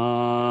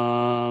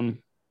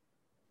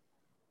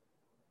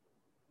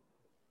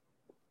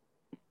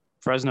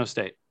 Fresno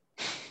State.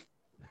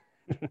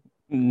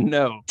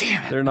 No,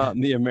 they're not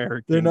in the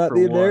American. They're not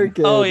the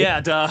American. Oh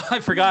yeah, duh. I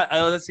forgot.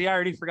 Let's see. I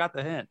already forgot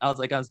the hint. I was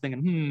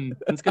thinking,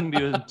 it's gonna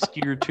be an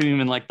obscure team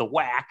in like the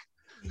WAC.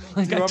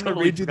 Do you want me to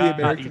read you the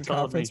American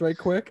Conference right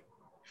quick?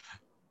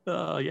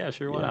 Yeah,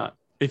 sure. Why not?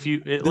 If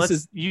you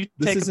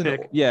take a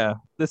pick. Yeah,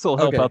 this will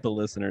help out the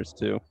listeners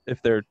too if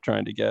they're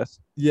trying to guess.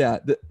 Yeah,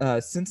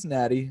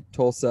 Cincinnati,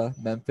 Tulsa,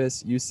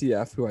 Memphis,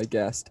 UCF, who I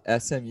guessed,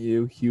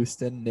 SMU,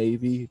 Houston,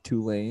 Navy,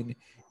 Tulane,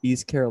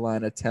 East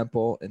Carolina,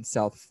 Temple, and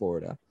South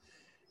Florida.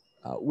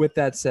 With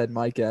that said,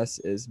 my guess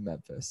is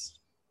Memphis.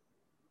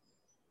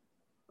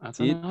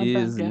 It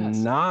is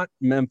not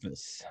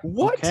Memphis.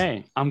 What?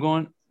 Okay, I'm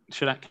going.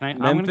 Should I? Can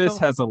I? Memphis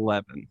has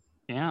 11.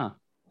 Yeah.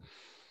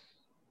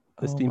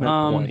 This team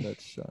has 20.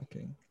 That's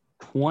shocking.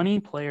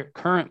 20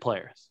 current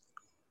players.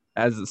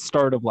 As the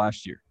start of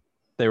last year,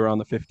 they were on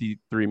the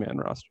 53-man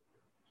roster.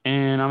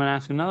 And I'm going to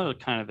ask another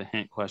kind of a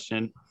hint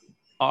question.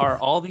 Are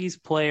all these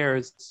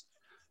players,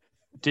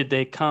 did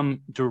they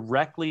come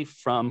directly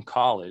from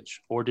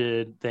college or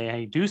did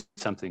they do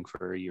something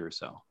for a year or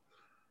so?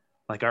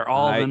 Like, are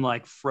all of them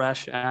like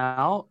fresh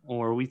out,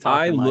 or are we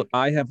talking?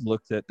 I have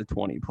looked at the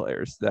 20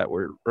 players that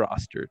were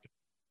rostered.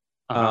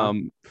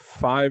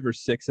 5 or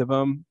 6 of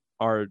them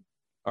are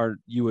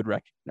you would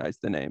recognize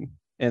the name,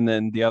 and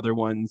then the other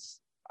ones,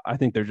 I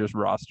think they're just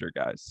roster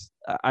guys.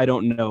 I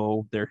don't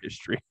know their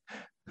history.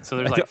 So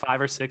there's like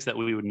 5 or 6 that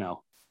we would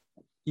know.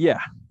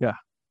 Yeah.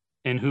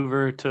 And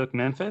Hoover took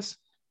Memphis.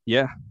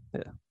 Yeah.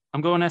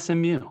 I'm going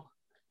SMU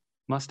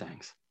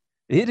Mustangs.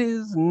 It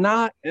is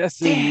not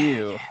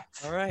SMU.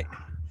 All right.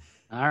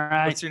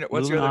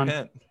 What's your other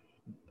hint?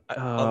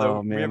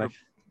 Oh man,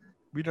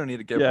 we don't need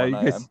to give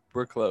one.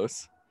 We're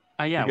close.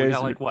 We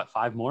got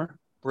 5 more.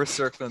 We're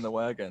circling the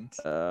wagons.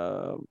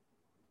 All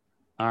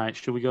right.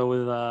 Should we go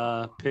with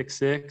pick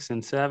 6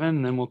 and 7,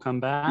 and then we'll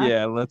come back?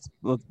 Yeah,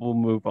 we'll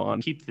move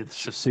on. Keep the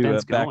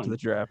suspense going. Back to the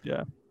draft.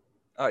 Yeah.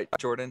 All right,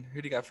 Jordan,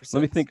 who do you got for 6?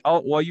 Let me think.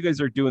 While you guys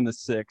are doing the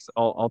 6,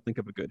 I'll think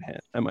of a good hint.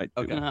 I might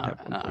have one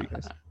for you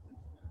guys.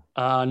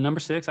 Number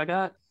 6, I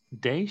got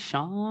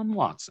Deshaun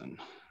Watson.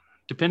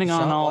 Depending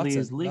on all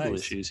these legal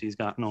issues he's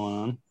got going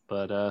on,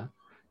 but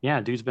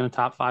dude's been a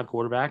top 5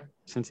 quarterback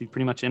since he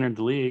pretty much entered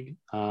the league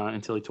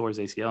until he tore his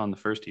ACL in the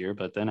first year.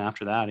 But then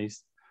after that,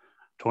 he's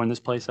torn this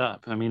place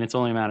up. I mean, it's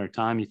only a matter of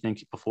time, you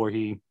think, before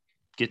he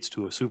gets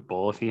to a Super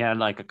Bowl. If he had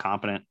like a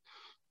competent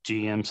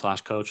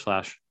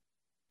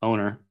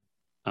GM/coach/owner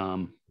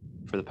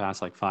for the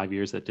past like 5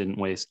 years that didn't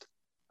waste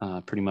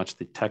pretty much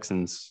the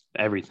Texans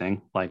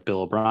everything like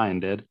Bill O'Brien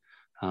did,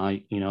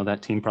 that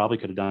team probably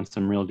could have done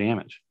some real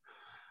damage.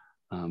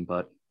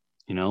 But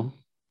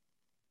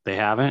they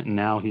haven't, and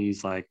now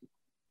he's like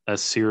a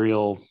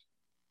serial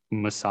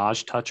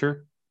massage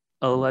toucher,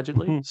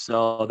 allegedly.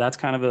 So that's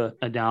kind of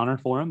a downer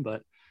for him.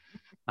 But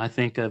I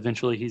think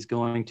eventually he's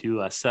going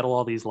to settle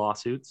all these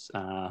lawsuits.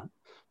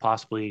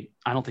 Possibly,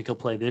 I don't think he'll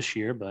play this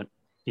year, but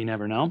you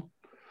never know.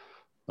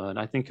 But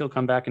I think he'll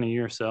come back in a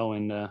year or so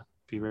and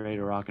be ready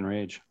to rock and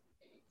rage.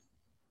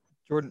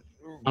 Jordan,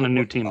 On a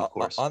new team, of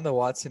course. On the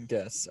Watson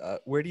guess,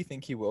 where do you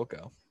think he will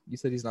go? You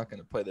said he's not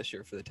going to play this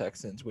year for the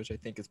Texans, which I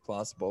think is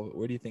plausible. But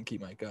where do you think he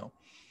might go?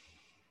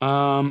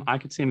 I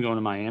could see him going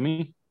to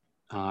Miami.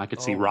 I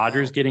could see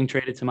Rodgers getting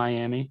traded to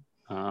Miami.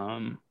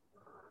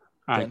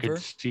 I could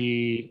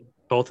see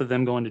both of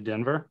them going to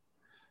Denver.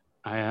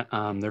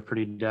 They're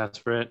pretty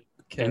desperate.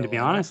 Carolina. And to be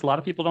honest, a lot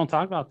of people don't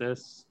talk about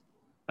this.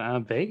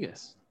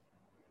 Vegas.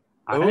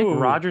 I think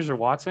Rodgers or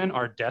Watson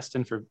are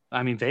destined for.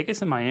 I mean,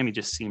 Vegas and Miami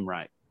just seem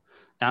right.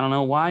 I don't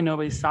know why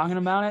nobody's talking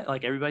about it.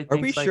 Like everybody thinks.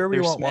 Are we sure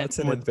we want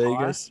Watson in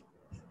Vegas?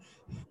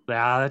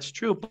 Yeah, that's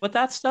true. But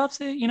that stuff's,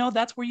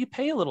 that's where you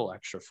pay a little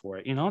extra for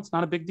it. It's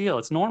not a big deal.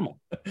 It's normal.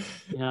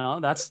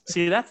 That's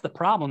the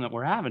problem that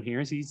we're having here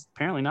is he's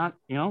apparently not,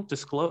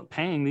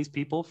 paying these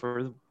people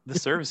for the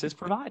services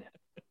provided.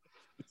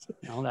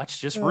 That's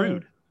just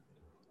rude.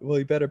 Well,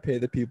 he better pay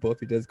the people if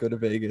he does go to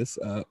Vegas.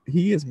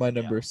 He is my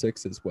number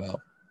 6 as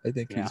well. I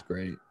think he's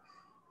great.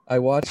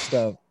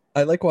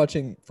 I like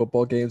watching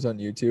football games on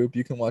YouTube.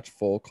 You can watch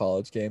full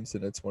college games,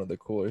 and it's one of the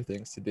cooler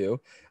things to do.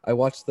 I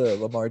watched the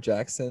Lamar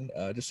Jackson,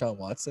 Deshaun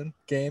Watson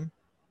game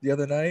the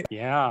other night.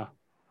 Yeah.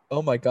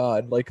 Oh, my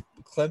God. Like,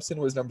 Clemson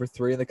was number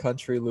 3 in the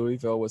country.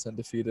 Louisville was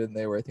undefeated, and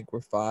they were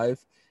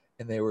 5.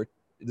 And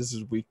this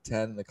is week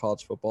 10 in the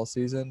college football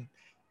season.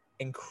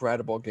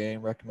 Incredible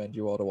game. Recommend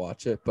you all to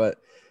watch it. But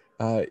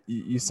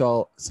you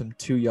saw some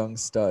 2 young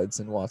studs,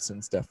 and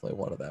Watson's definitely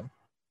one of them.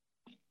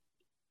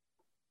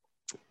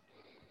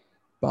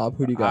 Bob,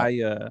 who do you got?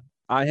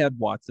 I had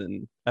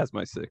Watson as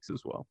my 6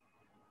 as well.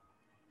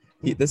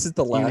 This is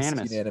the last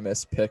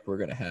unanimous pick we're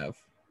gonna have.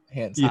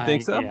 Hands down. You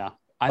think so? Yeah.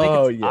 I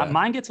think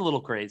mine gets a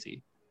little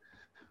crazy.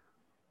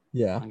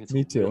 Yeah,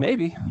 me too.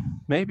 Maybe.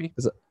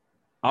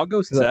 I'll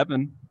go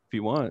 7 if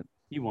you want.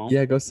 You won't.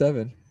 Yeah, go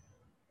 7.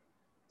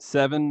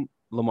 7,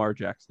 Lamar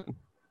Jackson.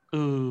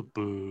 Ooh,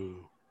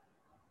 boo.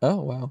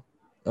 Oh, wow.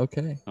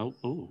 Okay.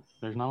 Oh,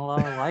 there's not a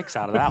lot of likes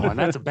out of that one.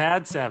 That's a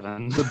bad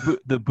 7.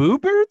 The Boo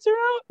Birds are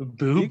out? The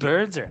Boo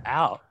Birds are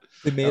out.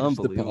 They made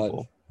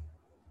unbelievable.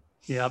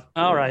 Yep.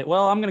 All right.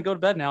 Well, I'm going to go to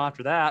bed now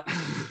after that.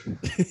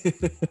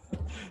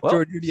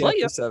 Jordan, who do you have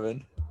for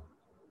 7?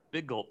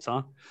 Big gulps,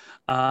 huh?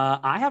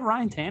 I have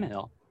Ryan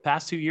Tannehill.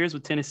 Past 2 years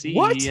with Tennessee,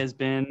 he has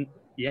been,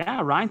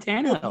 Ryan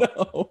Tannehill.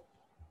 Oh, no.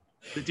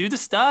 The dude's a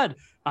stud.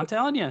 I'm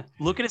telling you.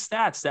 Look at his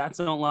stats. Stats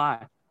don't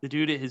lie. The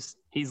dude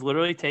he's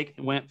literally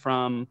went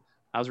from,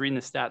 I was reading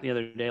the stat the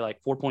other day,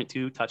 like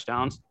 4.2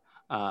 touchdowns,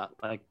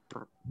 like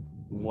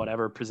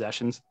whatever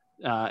possessions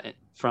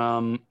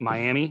from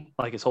Miami,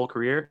 like his whole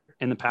career.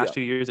 In the past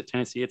 2 years at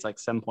Tennessee, it's like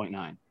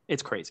 7.9.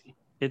 It's crazy.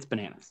 It's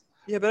bananas.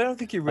 Yeah, but I don't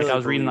think you really. I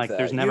was reading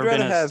there's never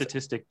been a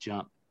statistic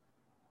jump.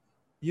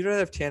 You'd rather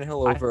have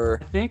Tannehill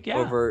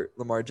over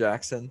Lamar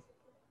Jackson.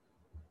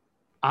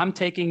 I'm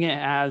taking it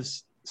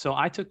as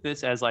I took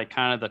this as like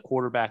kind of the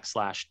quarterback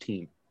 /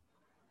 team.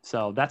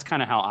 So that's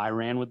kind of how I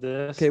ran with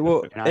this. Okay,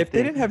 well, if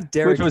they didn't have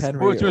Derrick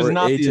Henry which was or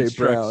not AJ the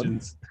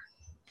instructions.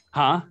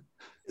 Brown,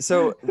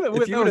 so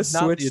if you were to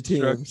switch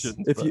teams,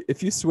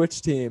 if you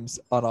switch teams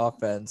on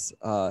offense,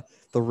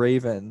 the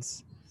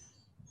Ravens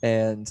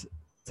and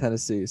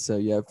Tennessee. So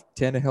you have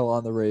Tannehill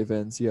on the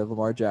Ravens, you have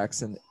Lamar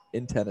Jackson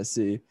in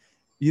Tennessee.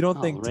 You don't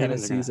think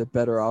Tennessee is a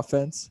better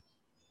offense?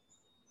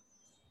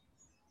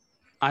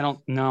 I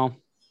don't know.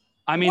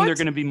 I mean, they're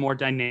going to be more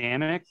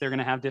dynamic. They're going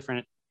to have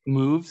different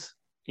moves.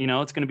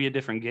 It's going to be a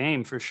different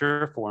game for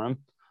sure for him.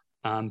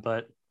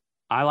 But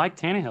I like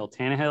Tannehill.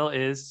 Tannehill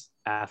is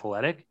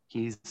athletic.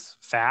 He's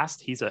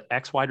fast. He's an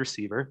X-wide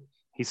receiver.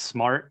 He's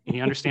smart.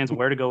 He understands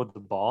where to go with the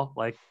ball.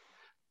 Like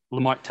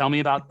Lamar, tell me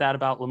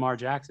about Lamar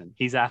Jackson.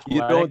 He's athletic.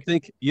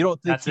 You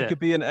don't think he could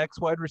be an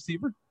X-wide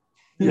receiver?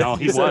 No,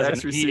 he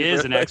wasn't. He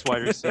is an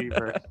X-wide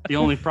receiver. The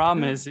only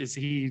problem is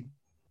he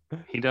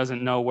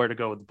doesn't know where to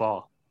go with the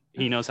ball.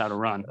 He knows how to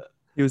run.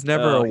 He was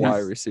never a wide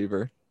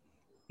receiver.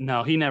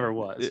 No, he never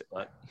was.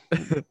 But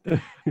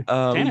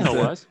Tannehill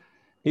was.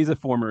 He's a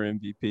former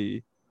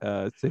MVP,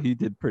 so he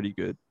did pretty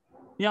good.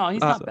 Yeah,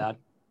 he's not bad.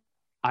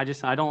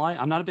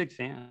 I'm not a big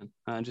fan.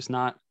 Just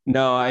not.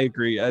 No, I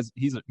agree.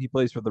 He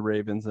plays for the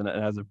Ravens, and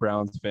as a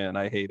Browns fan,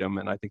 I hate him,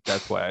 and I think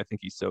that's why I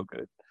think he's so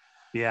good.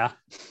 Yeah,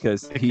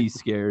 because he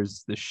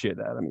scares the shit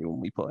out of me when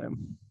we play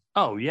him.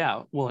 Oh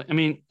yeah, well, I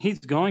mean, he's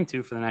going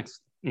to for the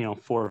next 4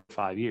 or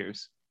 5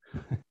 years,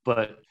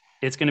 but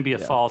it's going to be a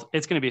fall.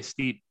 It's going to be a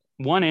steep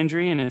one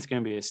injury, and it's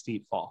going to be a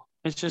steep fall.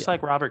 It's just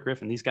like Robert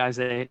Griffin. These guys,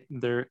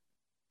 they're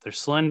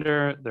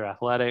slender, they're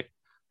athletic,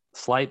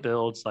 slight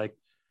builds. Like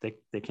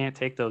they can't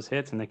take those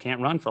hits, and they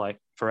can't run for like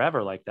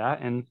forever like that.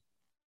 And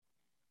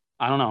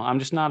I don't know. I'm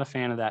just not a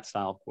fan of that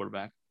style of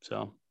quarterback.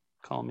 So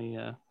call me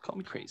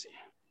crazy.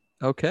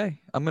 Okay,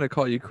 I'm gonna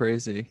call you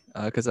crazy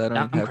because I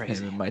don't have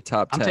him in my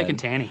top 10. I'm taking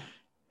Tanny.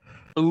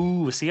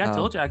 Ooh, see, I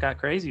told you I got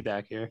crazy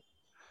back here.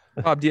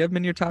 Bob, do you have him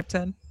in your top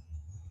 10?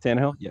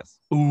 Tannehill, yes.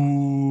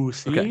 Ooh,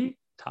 see, okay.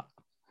 Top.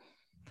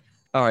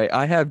 All right,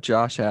 I have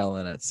Josh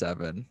Allen at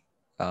 7.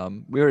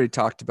 We already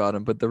talked about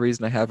him, but the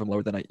reason I have him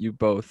lower than you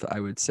both,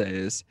 I would say,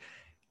 is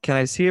can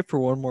I see it for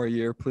one more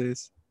year,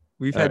 please?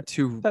 We've had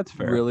 2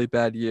 really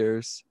bad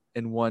years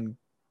and one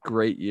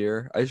great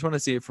year. I just want to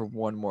see it for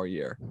one more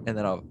year, and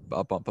then I'll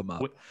bump him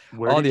up.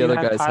 Where All did the you other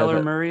have guys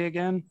Kyler Murray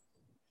again?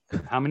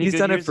 How many he's good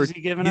done years it for. has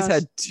he given He's us?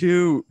 had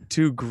two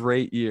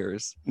great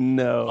years.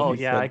 No. Oh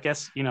yeah, I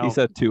guess he's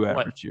had 2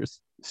 average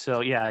years.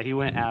 So yeah, he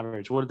went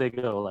average. What did they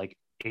go, like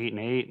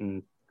 8-8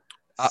 and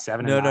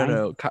 7-9?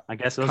 No. I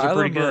guess those are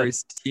pretty Kyler good.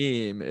 Murray's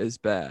team is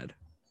bad.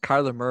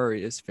 Kyler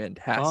Murray is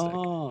fantastic.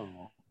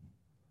 Oh.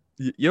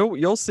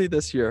 You'll see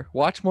this year.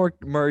 Watch more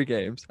Murray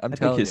games. I'm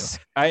telling you.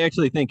 I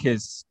actually think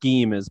his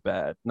scheme is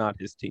bad, not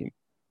his team.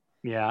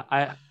 Yeah,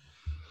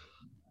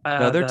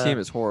 their team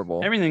is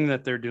horrible. Everything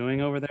that they're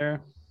doing over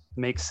there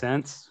makes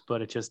sense,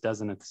 but it just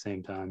doesn't at the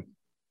same time.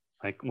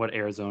 Like what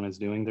Arizona is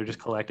doing, they're just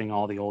collecting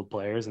all the old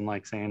players and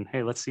like saying,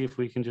 "Hey, let's see if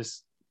we can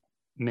just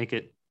make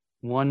it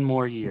one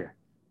more year.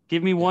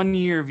 Give me 1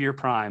 year of your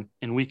prime,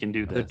 and we can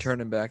do this." They're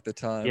turning back the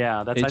time.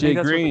 Yeah, I think that's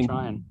what they're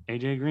trying.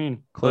 AJ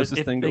Green,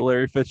 closest thing to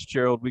Larry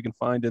Fitzgerald we can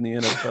find in the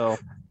NFL,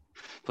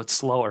 but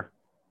slower.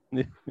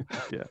 Yeah.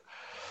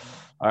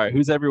 All right,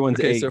 who's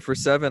everyone's 8? So for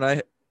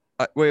 7,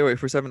 wait.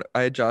 For 7,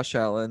 I had Josh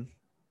Allen,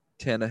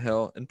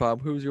 Tannehill, and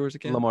Bob. Who's yours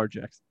again? Lamar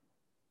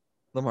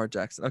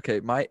Jackson.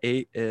 Okay, my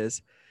 8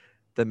 is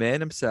the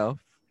man himself,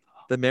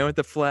 the man with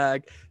the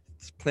flag,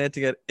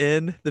 planting it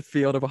in the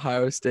field of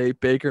Ohio State,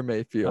 Baker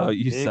Mayfield. Oh,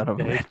 you son of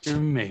a bitch. Baker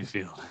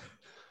Mayfield.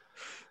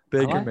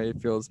 Baker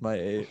Mayfield's my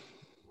 8.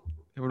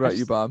 And what about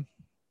you, Bob?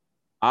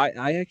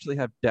 I actually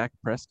have Dak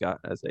Prescott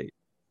as 8.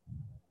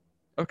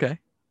 Okay,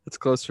 that's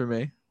close for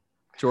me.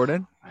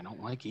 Jordan? I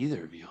don't like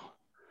either of you.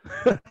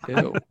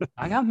 Ew.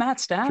 I got Matt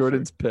Stafford.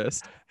 Jordan's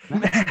pissed.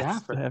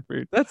 Matt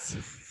Stafford. That's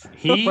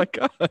oh my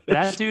god.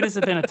 That dude has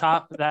been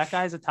that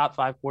guy's a top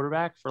 5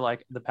 quarterback for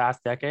like the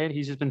past decade.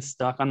 He's just been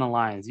stuck on the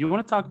Lions. You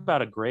want to talk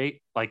about a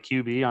great like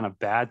QB on a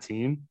bad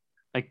team?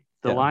 Like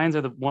the Lions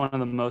are one of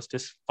the most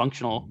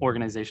dysfunctional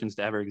organizations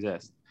to ever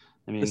exist.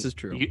 I mean, this is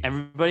true.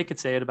 Everybody could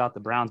say it about the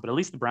Browns, but at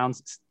least the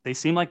Browns, they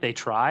seem like they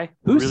try.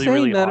 Who's really, saying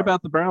really that hard.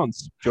 about the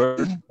Browns,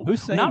 Jordan?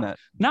 Who's saying that?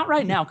 Not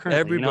right now, currently.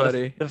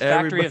 Everybody. The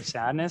Factory of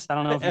Sadness. I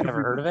don't know if you've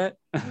ever heard of it.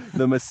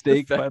 The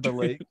Mistake by the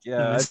Lake.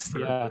 Yeah,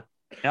 yeah,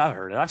 I've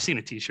heard it. I've seen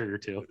a T-shirt or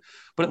two.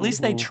 But at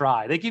least they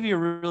try. They give you a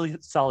really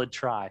solid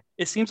try.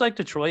 It seems like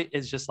Detroit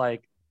is just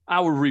like,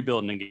 we're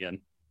rebuilding again.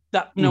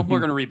 We're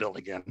going to rebuild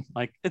again.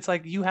 Like it's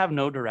like you have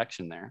no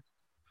direction there.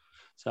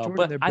 So,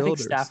 Jordan, but I think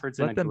Stafford's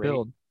in a great.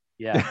 Build.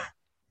 Yeah.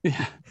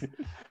 Yeah.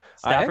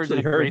 I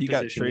actually heard he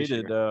got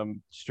traded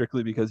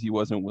strictly because he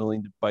wasn't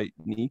willing to bite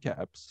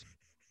kneecaps.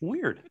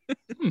 Weird.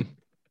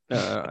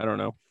 I don't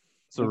know.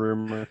 It's a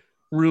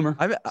rumor.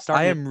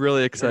 I am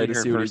really excited to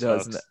see what he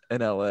does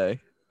in LA.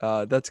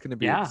 That's going to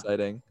be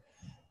exciting.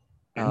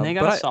 And they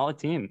got a solid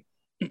team.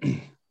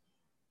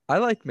 I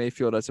like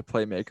Mayfield as a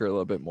playmaker a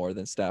little bit more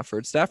than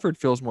Stafford. Stafford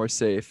feels more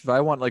safe. If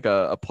I want like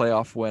a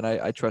playoff win,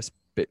 I trust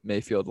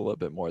Mayfield a little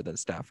bit more than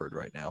Stafford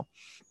right now.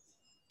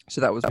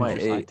 So that was my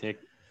 8.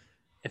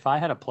 If I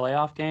had a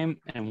playoff game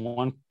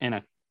and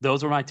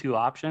those were my 2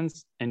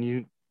 options, and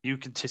you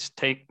could just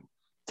take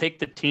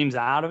the teams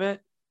out of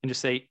it and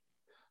just say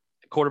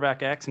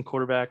quarterback X and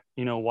quarterback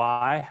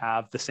Y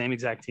have the same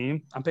exact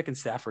team, I'm picking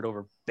Stafford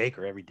over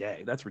Baker every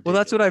day. That's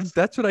ridiculous. Well,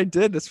 that's what I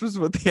did. This was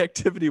what the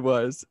activity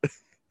was.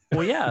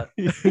 Well, yeah,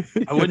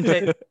 I wouldn't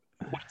take.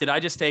 Did I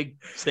just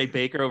say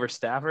Baker over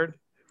Stafford?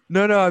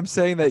 No, I'm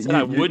saying that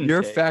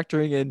you're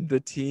factoring in the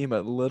team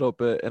a little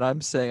bit, and I'm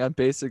saying I'm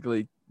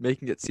basically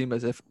making it seem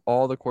as if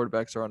all the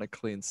quarterbacks are on a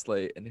clean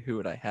slate and who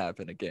would I have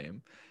in a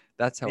game.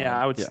 That's how.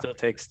 I would still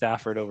take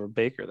Stafford over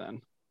Baker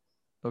then.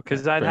 Okay,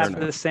 because I'd have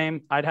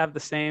the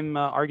same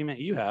argument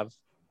you have.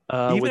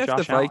 Even with if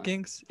Josh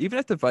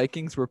the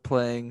Vikings were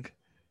playing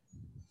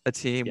a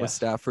team with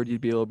Stafford,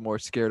 you'd be a little more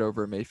scared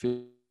over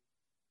Mayfield.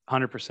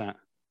 100%.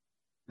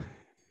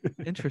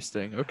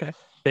 Interesting. Okay.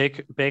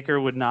 Baker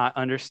would not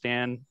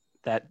understand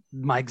that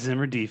Mike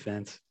Zimmer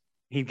defense.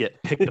 He'd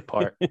get picked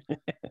apart.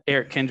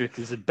 Eric Kendricks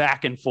is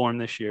back in form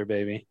this year,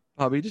 baby.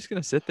 Bobby, you just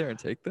gonna sit there and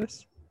take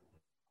this?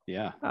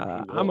 Yeah,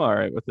 I'm all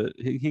right with it.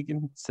 He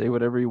can say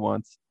whatever he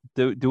wants.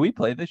 Do we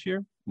play this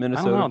year?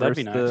 Minnesota. I don't know. That'd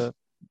be nice.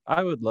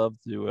 I would love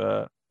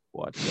to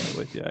watch that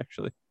with you,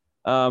 actually.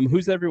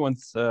 Who's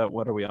everyone's?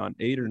 What are we on?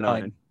 8 or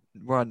 9?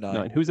 We're on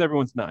 9. Who's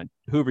everyone's 9?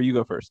 Hoover, you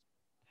go first.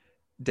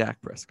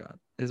 Dak Prescott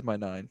is my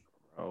 9.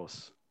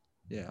 Gross.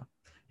 Yeah.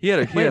 He had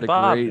a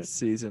great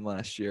season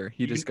last year.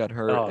 He just got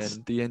hurt,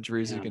 and the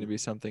injuries are going to be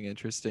something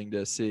interesting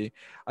to see.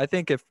 I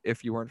think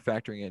if you weren't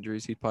factoring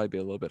injuries, he'd probably be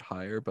a little bit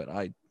higher, but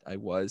I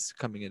was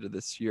coming into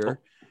this year.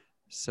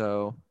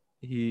 So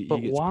he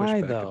gets why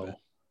pushed back though? A bit.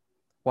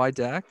 Why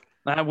Dak?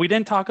 We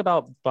didn't talk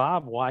about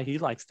Bob, why he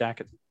likes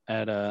Dak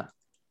at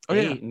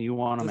 8 and you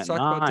want him at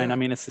 9. I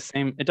mean, it's the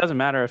same. It doesn't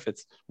matter if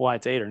it's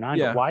 8 or 9,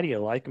 but why do you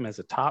like him as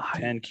a top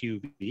 10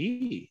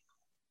 QB?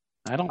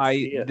 I don't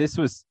see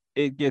it.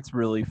 It gets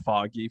really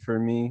foggy for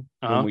me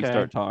when we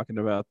start talking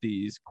about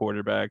these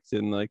quarterbacks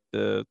in like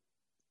the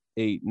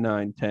 8,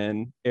 9,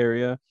 10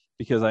 area,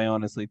 because I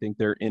honestly think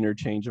they're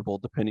interchangeable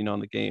depending on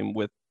the game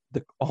with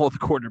all the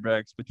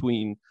quarterbacks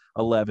between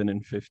 11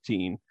 and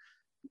 15.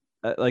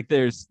 Like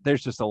there's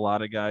just a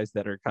lot of guys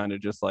that are kind of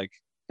just like,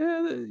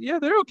 Yeah,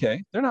 they're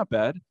okay. They're not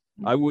bad.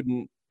 I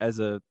wouldn't,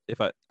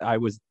 if I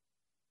was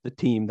the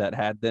team that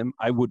had them,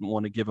 I wouldn't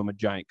want to give them a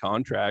giant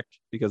contract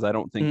because I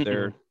don't think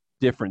they're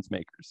difference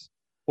makers.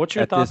 What's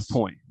your thoughts? At this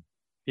point?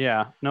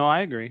 Yeah, no,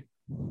 I agree.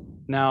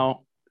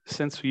 Now,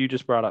 since you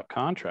just brought up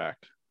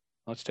contract,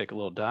 let's take a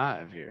little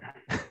dive here.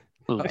 A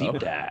little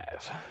deep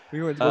dive.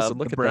 We weren't supposed to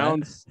look the at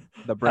Browns.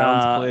 that. The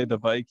Browns play the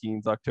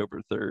Vikings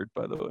October 3rd,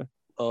 by the way.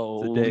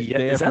 Oh, it's the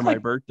day after my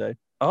birthday.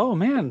 Oh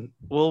man,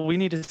 well, we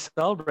need to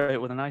celebrate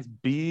with a nice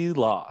B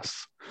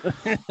loss.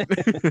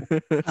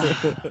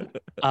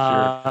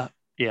 Sure.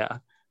 Yeah,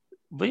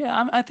 but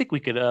yeah, I think we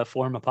could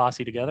form a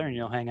posse together and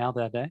hang out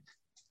that day.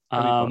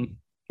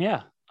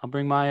 Yeah, I'll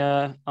bring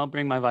my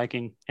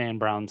Viking and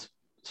Browns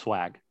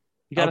swag.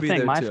 You got to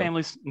think,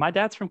 my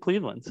dad's from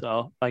Cleveland,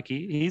 so like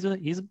he's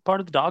a part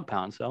of the dog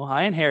pound. So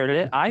I inherited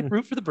it. I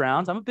root for the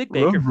Browns. I'm a big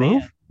Baker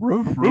fan.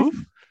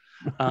 Roof.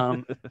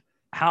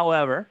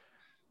 However,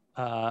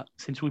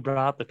 since we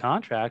brought up the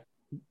contract,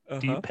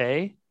 do you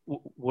pay?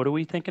 What are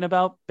we thinking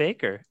about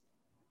Baker?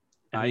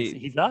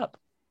 He's up.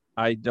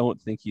 I don't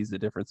think he's a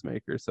difference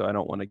maker, so I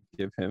don't want to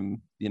give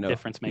him,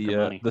 difference maker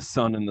money. The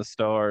sun and the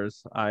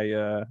stars.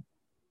 I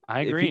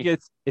agree.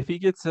 If he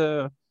gets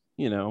a,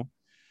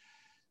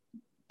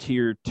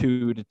 tier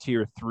 2 to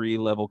tier 3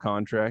 level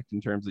contract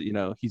in terms of,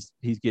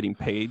 he's getting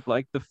paid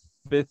like the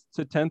 5th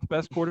to 10th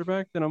best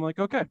quarterback, then I'm like,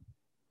 okay,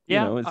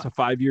 it's a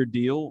 5-year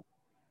deal.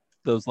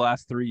 Those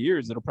last 3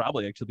 years, it'll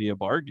probably actually be a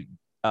bargain.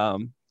 But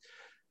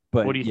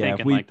what are you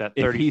thinking? Like that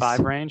 35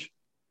 range,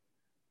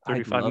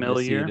 35 mil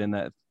a year in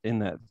that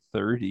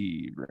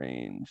 30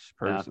 range.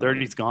 Yeah,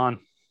 30's gone.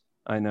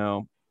 I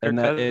know, and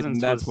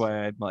that's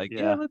why I'm like,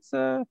 let's.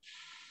 I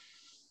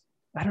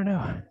don't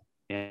know.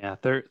 Yeah,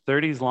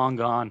 30's long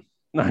gone.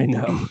 I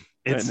know.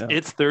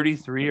 It's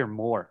 33 or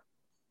more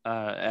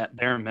at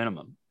bare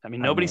minimum. I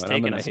mean, nobody's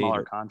taking a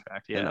smaller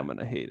contract. Yeah, and I'm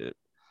gonna hate it.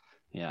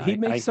 Yeah, he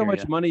makes so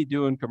much money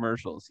doing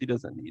commercials. He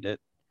doesn't need it,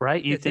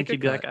 right? You think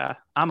he'd be like,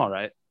 I'm all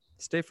right.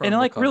 Stay from and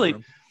like really,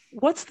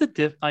 what's the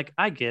diff? Like,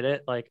 I get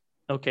it. Like,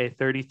 okay,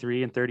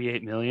 33 and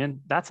 38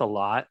 million. That's a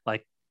lot.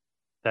 Like,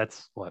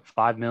 that's what,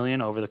 5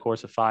 million over the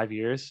course of 5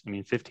 years. I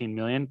mean, 15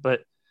 million.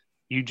 But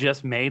you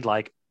just made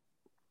like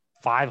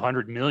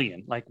 500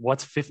 million. Like,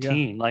 what's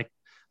 15? Yeah. Like,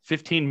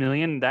 15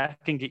 million that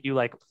can get you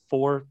like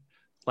 4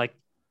 like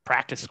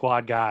practice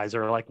squad guys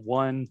or like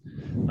 1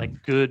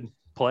 like good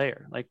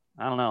player. Like,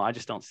 I don't know. I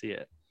just don't see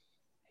it.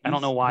 I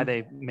don't know why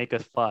they make a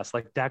fuss.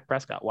 Like Dak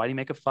Prescott, why do you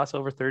make a fuss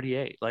over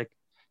 38? Like,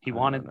 he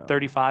wanted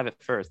 35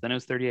 at first, then it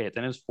was 38,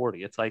 then it was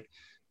 40. It's like,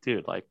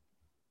 dude, like,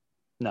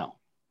 no.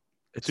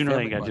 It's sooner or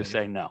later you gotta just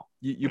say no.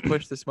 You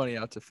push this money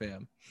out to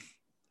fam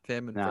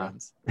and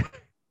friends.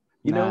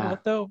 You know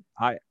what though?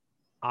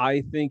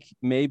 I think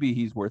maybe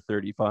he's worth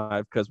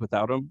 35 because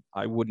without him,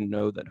 I wouldn't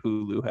know that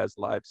Hulu has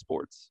live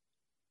sports.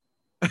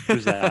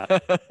 Who's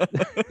that?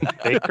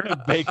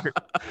 Baker.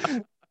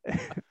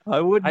 I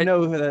wouldn't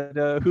know that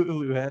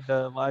Hulu had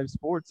live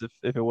sports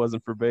if it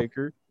wasn't for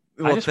Baker.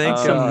 Well, thank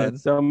God.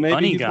 So maybe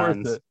money he's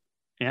guns. worth it.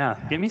 Yeah,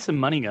 give me some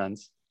money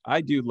guns.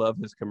 I do love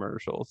his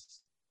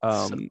commercials.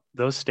 So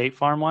those State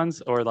Farm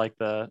ones, or like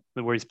the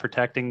where he's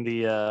protecting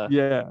the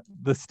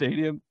the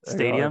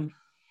stadium.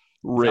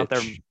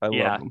 Rich. I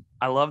love him.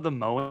 I love the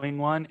mowing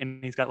one,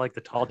 and he's got like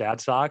the tall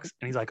dad socks,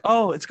 and he's like,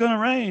 "Oh, it's gonna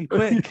rain!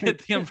 Quick, get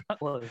the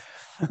umbrellas.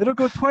 It'll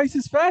go twice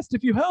as fast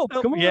if you help.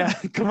 Come on,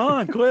 come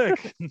on,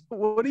 quick!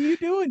 What are you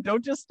doing?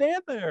 Don't just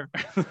stand there."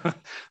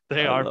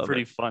 They are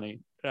pretty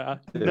funny. Yeah,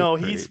 no,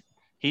 he's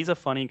a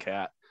funny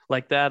cat.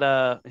 Like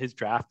that. His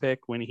draft pick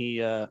when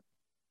him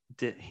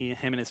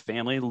and his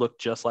family looked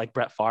just like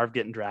Brett Favre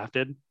getting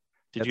drafted.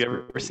 Did you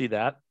ever see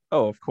that?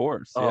 Oh, of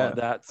course. Oh,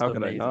 that's how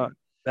amazing. could I not?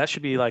 That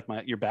should be like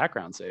your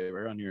background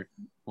saver on your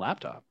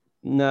laptop.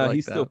 No,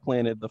 he still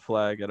planted the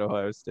flag at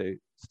Ohio State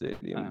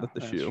Stadium with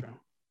the shoe.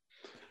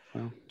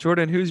 Well,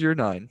 Jordan, who's your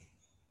 9?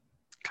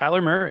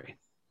 Kyler Murray.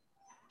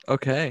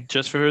 Okay.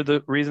 Just for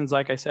the reasons,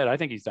 like I said, I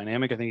think he's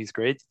dynamic. I think he's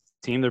great.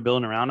 The team they're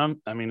building around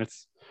him. I mean,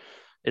 it's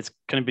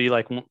going to be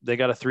like they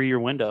got a 3-year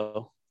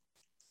window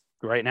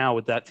right now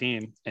with that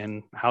team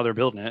and how they're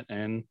building it.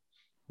 And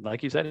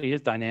like you said, he is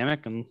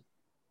dynamic,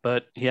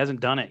 but he hasn't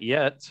done it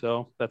yet.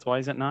 So that's why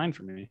he's at 9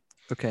 for me.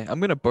 Okay, I'm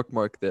going to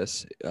bookmark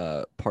this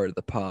part of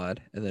the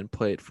pod and then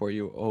play it for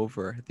you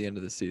over at the end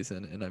of the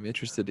season. And I'm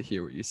interested to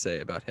hear what you say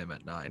about him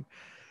at 9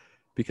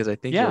 because I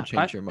think you'll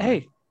change your mind.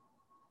 Hey,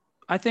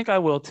 I think I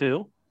will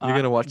too. You're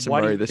going to watch some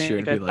Murray this year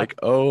and be like,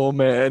 oh,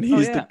 man,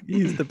 he's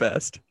the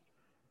best.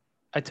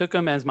 I took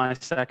him as my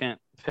second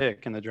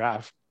pick in the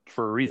draft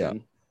for a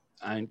reason.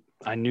 Yeah.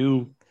 I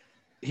knew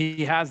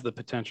he has the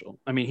potential.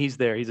 I mean, he's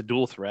there. He's a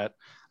dual threat.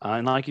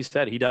 And like you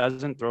said, he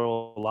doesn't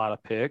throw a lot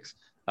of picks.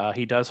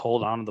 He does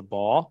hold on to the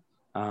ball.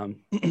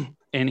 And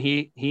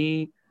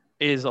he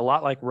is a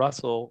lot like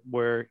Russell,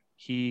 where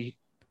he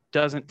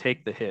doesn't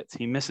take the hits.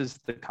 He misses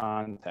the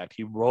contact.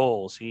 He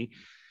rolls.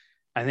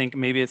 I think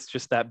maybe it's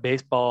just that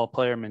baseball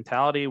player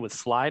mentality with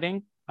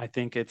sliding. I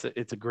think it's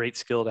a great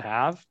skill to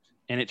have.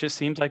 And it just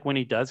seems like when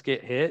he does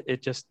get hit,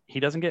 he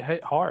doesn't get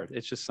hit hard.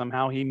 It's just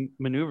somehow he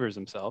maneuvers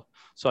himself.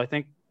 So I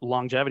think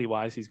longevity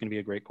wise, he's going to be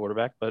a great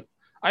quarterback. But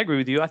I agree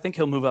with you. I think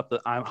he'll move up.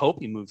 I hope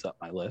he moves up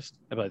my list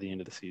by the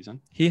end of the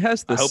season. He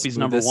has the I hope he's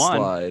number one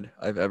slide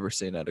I've ever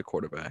seen at a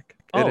quarterback.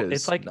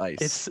 It's like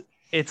nice.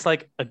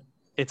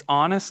 It's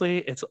honestly,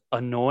 it's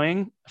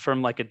annoying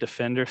from like a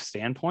defender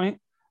standpoint,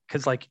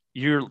 because like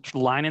you're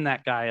lining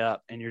that guy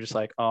up and you're just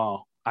like,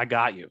 oh, I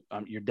got you.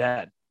 You're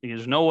dead.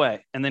 There's no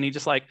way. And then he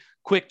just like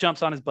quick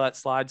jumps on his butt,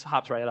 slides,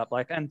 hops right up,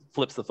 like, and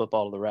flips the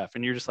football to the ref.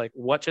 And you're just like,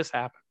 what just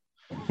happened?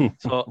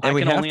 So and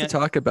we have to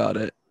talk about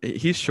it.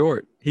 He's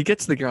short. He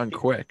gets to the ground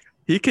quick.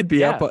 He could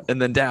be up and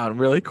then down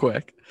really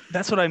quick.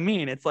 That's what I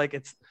mean. It's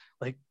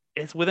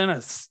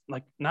within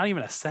not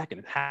even a second.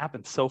 It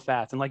happens so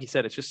fast. And like you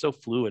said, it's just so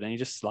fluid and he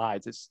just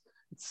slides. It's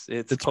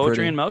poetry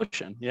pretty. in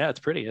motion. Yeah, it's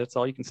pretty. That's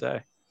all you can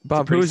say.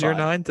 Bob, who was your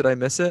 9? Did I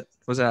miss it?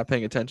 Was I not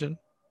paying attention?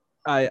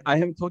 I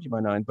haven't told you my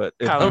 9, but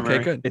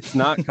good. It's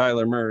not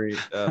Kyler Murray.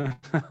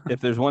 If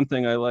there's one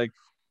thing I like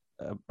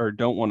or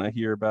don't want to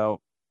hear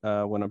about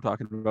when I'm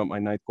talking about my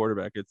 9th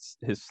quarterback, it's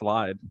his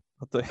slide.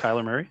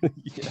 Kyler Murray?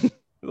 Yeah.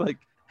 Like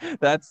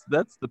that's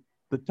the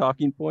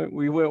talking point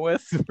we went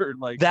with. For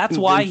like that's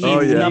why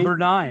he's number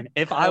 9.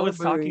 If Kyler I was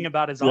Murray, talking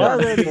about his arm,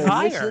 he'd be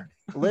higher.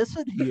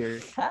 Listen here,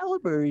 Kyler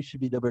Murray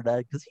should be number 9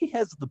 because he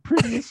has the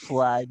prettiest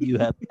slide you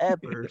have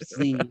ever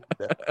seen.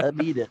 I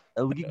mean it.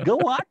 Go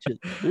watch it.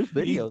 There's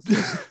videos.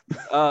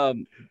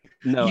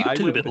 No,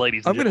 YouTube it,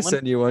 ladies. I'm going to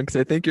send you one because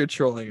I think you're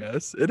trolling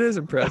us. It is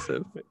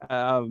impressive.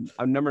 I'm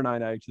number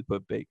 9. I actually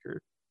put Baker.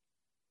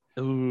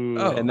 Ooh,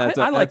 and that's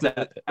I like that.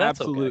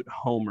 That's absolute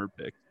homer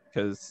pick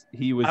because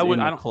he was in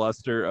a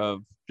cluster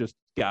of just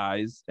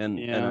guys, and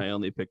I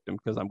only picked him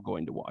because I'm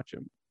going to watch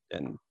him.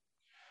 And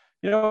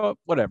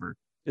whatever.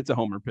 It's a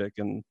homer pick,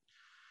 and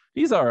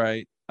he's all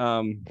right.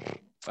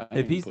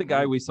 If he's the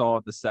guy we saw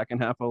at the second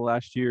half of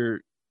last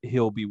year,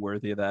 he'll be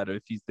worthy of that.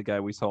 If he's the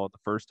guy we saw at the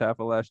first half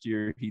of last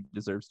year, he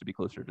deserves to be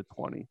closer to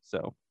 20.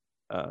 So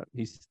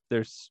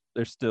there's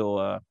still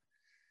a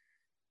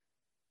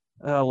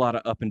lot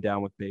of up and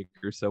down with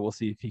Baker. So we'll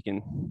see if he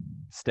can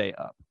stay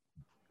up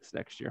this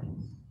next year.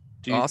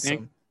 Do you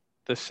think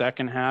the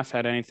second half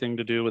had anything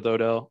to do with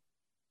Odell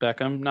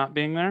Beckham not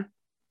being there?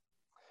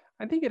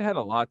 I think it had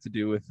a lot to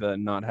do with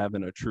not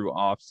having a true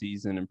off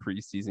season and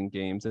preseason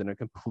games and a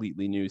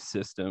completely new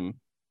system,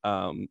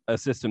 a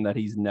system that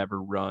he's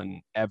never run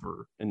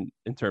ever in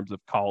terms of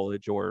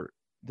college or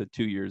the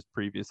 2 years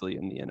previously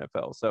in the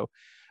NFL. So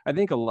I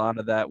think a lot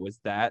of that was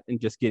that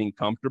and just getting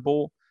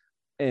comfortable.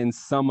 And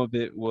some of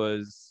it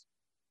was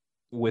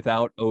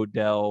without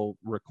Odell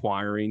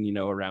requiring,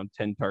 around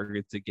 10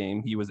 targets a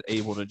game. He was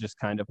able to just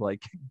kind of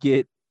like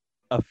get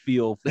a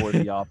feel for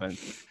the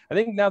offense. I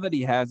think now that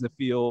he has a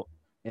feel,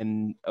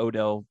 and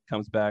Odell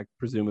comes back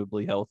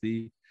presumably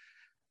healthy,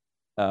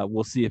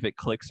 we'll see if it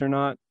clicks or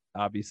not.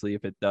 Obviously,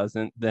 if it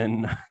doesn't,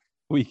 then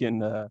we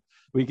can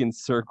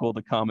circle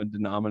the common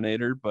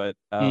denominator. But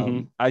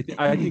I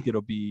think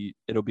it'll be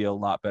a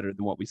lot better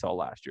than what we saw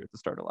last year at the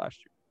start of last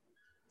year.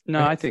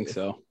 No, I think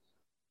so.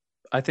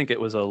 I think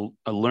it was a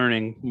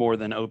learning more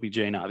than OBJ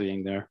not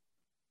being there.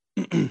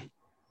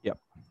 Yep.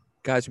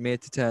 Guys, we made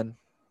it to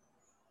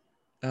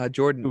 10.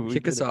 Jordan,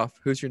 kick us off.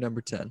 Who's your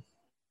number 10?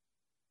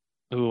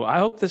 Ooh, I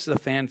hope this is a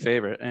fan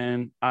favorite.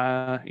 And,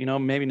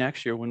 maybe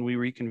next year when we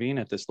reconvene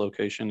at this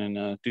location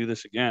and do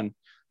this again,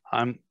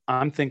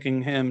 I'm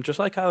thinking him, just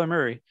like Kyler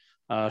Murray,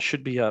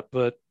 should be up.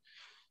 But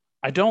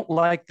I don't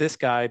like this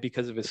guy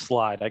because of his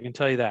slide. I can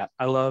tell you that.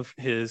 I love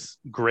his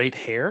great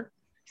hair.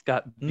 He's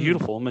got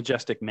beautiful,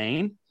 majestic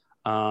mane.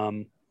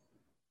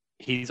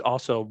 He's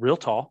also real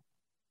tall.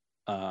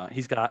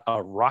 He's got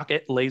a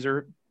rocket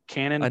laser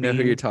cannon. I know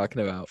who you're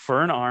talking about.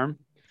 For an arm.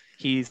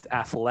 He's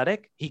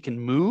athletic. He can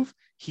move.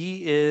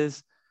 He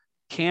is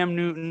Cam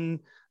Newton,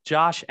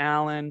 Josh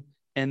Allen,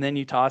 and then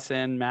you toss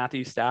in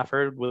Matthew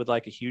Stafford with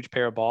like a huge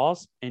pair of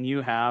balls, and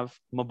you have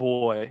my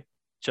boy,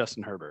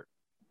 Justin Herbert.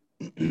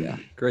 Yeah,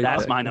 great.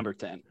 That's my number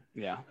 10.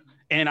 Yeah.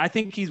 And I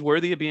think he's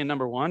worthy of being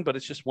number 1, but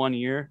it's just 1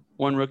 year,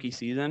 1 rookie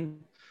season.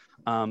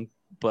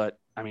 But,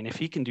 I mean, if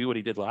he can do what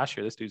he did last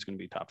year, this dude's going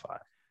to be top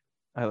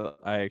 5.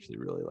 I actually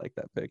really like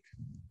that pick.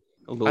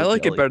 I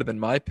like it better than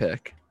my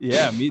pick.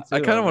 Yeah, me too. I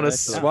kind of want to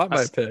swap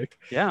my pick.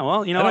 Yeah,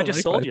 well, I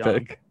just sold you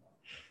pick.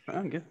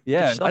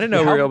 Yeah, I didn't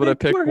know we were able to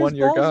pick one of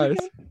your guys.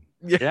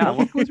 Yeah.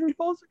 You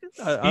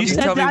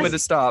tell me when to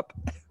stop.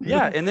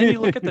 Yeah, and then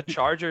you look at the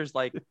Chargers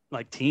like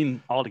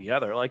team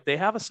altogether. Like they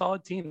have a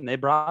solid team. They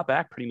brought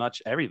back pretty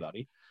much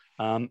everybody,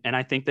 and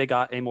I think they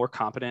got a more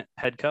competent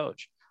head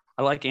coach.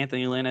 I like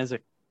Anthony Lynn as a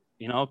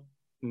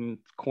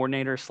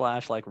coordinator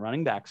 / like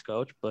running backs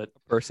coach, but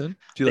person.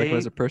 Do you like him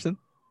as a person?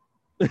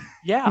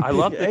 Yeah, I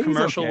love the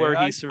commercial where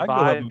he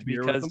survived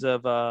because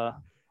of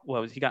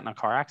he got in a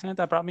car accident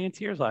that brought me in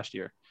tears last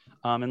year.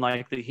 And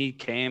like he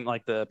came,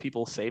 like the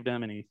people saved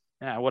him, and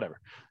whatever.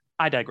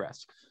 I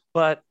digress.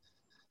 But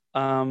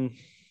I don't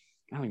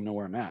even know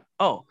where I'm at.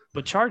 Oh,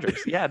 but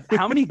Chargers, yeah.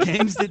 How many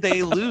games did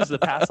they lose the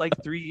past like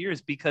 3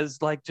 years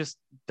because like just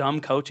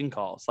dumb coaching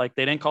calls. Like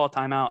they didn't call a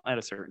timeout at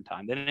a certain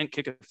time. They didn't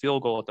kick a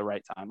field goal at the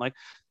right time. Like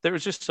there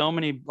was just so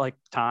many like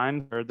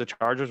times where the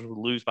Chargers would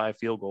lose by a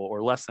field goal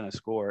or less than a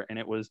score. And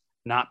it was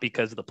not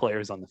because of the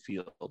players on the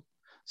field.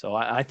 So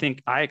I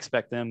think I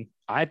expect them.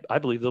 I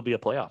believe they'll be a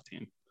playoff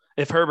team.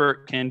 If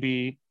Herbert can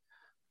be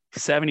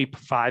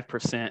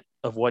 75%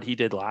 of what he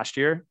did last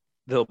year,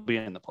 they'll be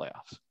in the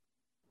playoffs.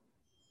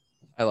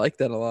 I like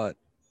that a lot.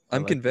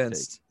 I'm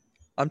convinced.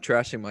 I'm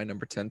trashing my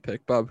number 10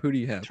 pick. Bob, who do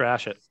you have?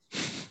 Trash it.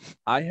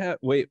 I have.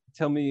 Wait,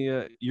 tell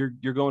me.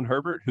 You're going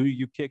Herbert. Who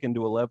you kick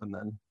into 11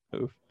 then?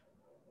 Who?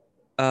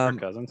 Kirk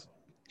Cousins.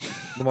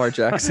 Lamar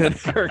Jackson.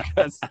 Kirk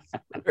Cousins.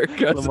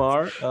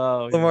 Lamar.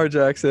 Oh, Lamar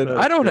Jackson. That's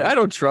I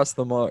don't trust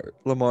Lamar.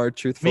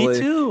 Truthfully, me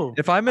too.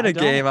 If I'm in a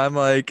game, I'm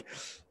like,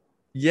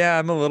 yeah,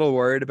 I'm a little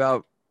worried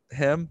about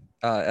him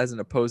as an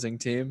opposing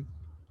team,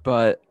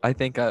 but I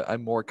think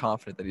I'm more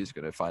confident that he's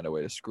going to find a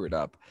way to screw it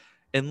up,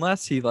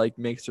 unless he like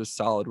makes a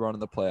solid run in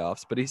the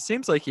playoffs. But he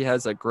seems like he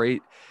has a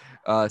great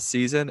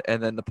season,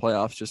 and then the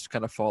playoffs just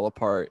kind of fall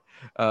apart.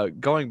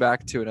 Going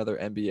back to another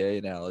NBA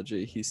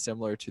analogy, he's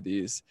similar to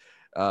these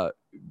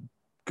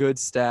good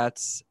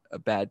stats, a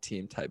bad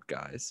team type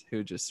guys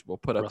who just will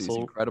put up these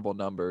incredible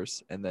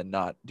numbers and then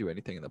not do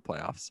anything in the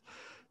playoffs.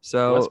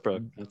 So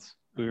Westbrook, that's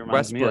who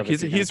reminds me of.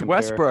 He's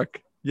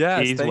Westbrook.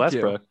 Yes, he's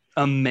Westbrook.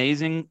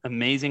 Amazing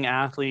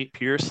athlete,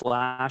 pure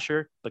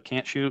slasher, but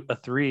can't shoot a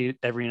three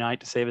every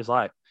night to save his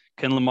life.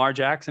 Can Lamar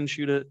Jackson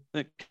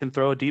can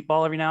throw a deep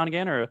ball every now and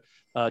again, or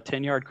a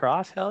 10-yard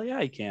cross? Hell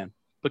yeah, he can.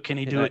 But can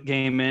he do it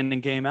game in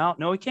and game out?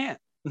 No, he can't.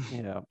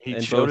 Yeah,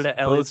 he showed it at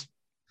Ellis.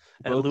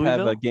 Both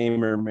have a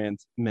gamer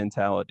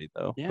mentality,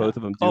 though. Yeah. Both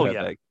of them do have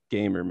that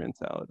gamer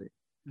mentality.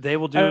 They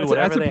will do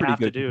whatever they have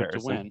to do to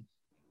win.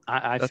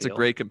 That's a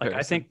great comparison.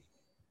 Like, I think,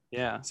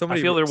 yeah. I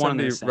feel they're one of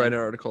the same. Write an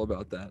article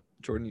about that.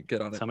 Jordan, get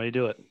on it. Somebody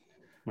do it.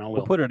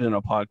 We'll put it in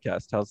a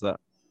podcast. How's that?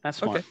 That's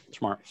smart. Okay.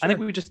 Smart. Sure. I think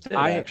we just did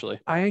actually.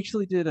 I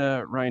actually did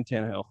Ryan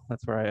Tannehill.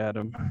 That's where I had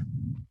him.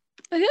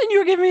 And you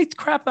were giving me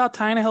crap about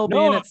Tannehill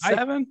being at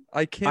 7?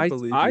 I can't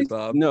believe you,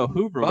 Bob. No,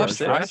 Hoover was.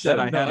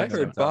 I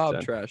heard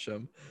Bob trash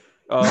him.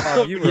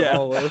 Oh, you were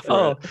all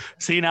over it.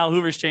 See, now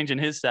Hoover's changing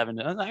his 7.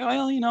 I was like,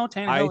 well,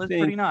 Tannehill is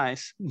pretty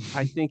nice.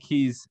 I think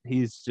he's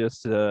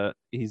just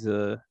he's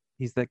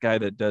that guy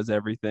that does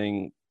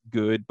everything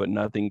good but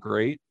nothing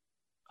great.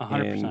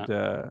 100%.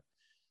 And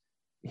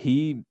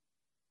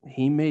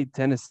he made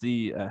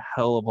Tennessee a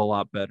hell of a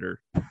lot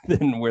better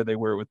than where they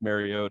were with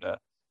Mariota.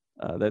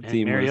 That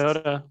team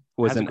Mariota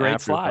was has an a great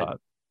afterthought. slide.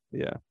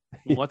 Yeah.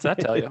 What's that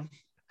tell you?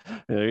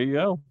 There you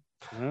go.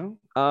 Well,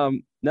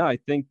 no, I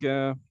think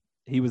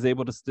he wasn't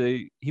able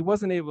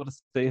to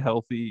stay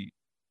healthy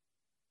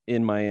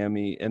in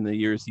Miami, and the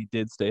years he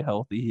did stay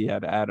healthy, he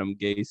had Adam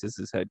Gase as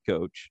his head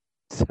coach.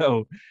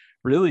 So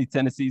really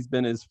Tennessee's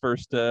been his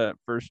first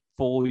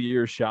full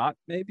year shot,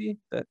 maybe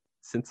that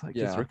since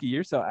his rookie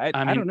year. So I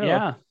don't know.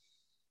 Yeah.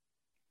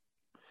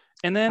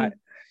 And then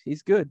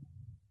he's good.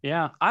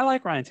 Yeah, I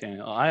like Ryan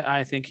Tannehill.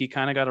 I think he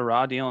kind of got a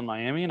raw deal in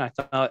Miami, and I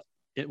thought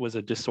it was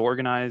a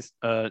disorganized.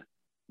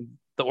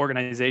 The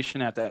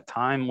organization at that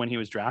time when he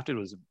was drafted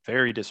was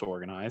very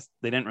disorganized.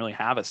 They didn't really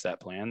have a set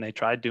plan. They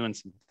tried doing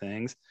some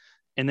things,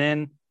 and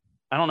then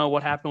I don't know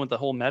what happened with the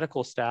whole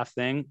medical staff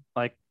thing.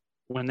 Like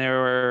when they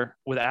were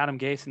with Adam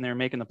Gase and they were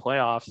making the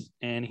playoffs,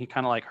 and he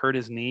kind of like hurt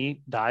his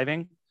knee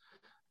diving,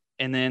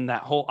 and then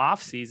that whole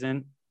off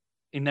season,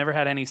 he never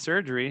had any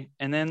surgery,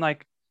 and then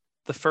like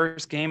the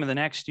first game of the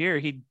next year,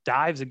 he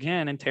dives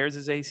again and tears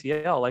his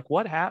ACL. Like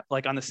what happened?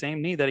 Like on the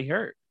same knee that he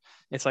hurt.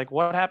 It's like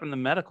what happened to the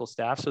medical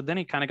staff? So then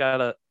he kind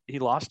of he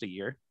lost a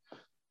year,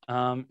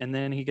 and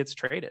then he gets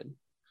traded,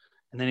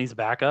 and then he's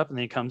back up, and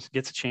then he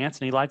gets a chance,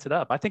 and he lights it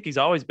up. I think he's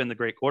always been the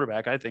great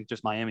quarterback. I think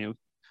just Miami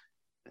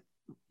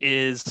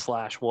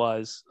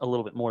was a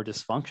little bit more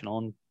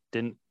dysfunctional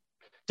and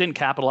didn't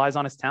capitalize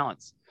on his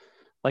talents.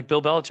 Like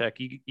Bill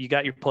Belichick, you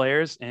got your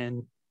players,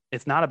 and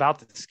it's not about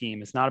the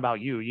scheme. It's not about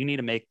you. You need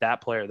to make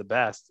that player the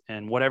best,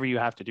 and whatever you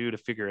have to do to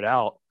figure it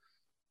out,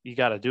 you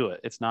got to do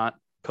it. It's not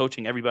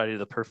coaching everybody to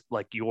the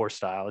like your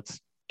style.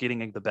 It's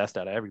getting the best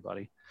out of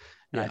everybody.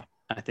 And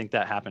I think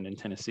that happened in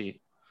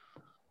Tennessee.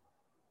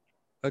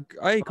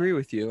 I agree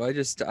with you. I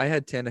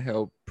had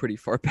Tannehill pretty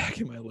far back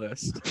in my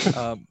list.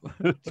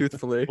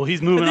 Truthfully. Well,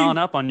 he's moving on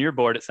up on your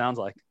board, it sounds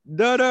like.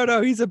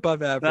 No. He's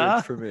above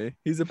average for me.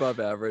 He's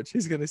above average.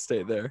 He's gonna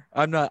stay there.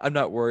 I'm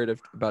not worried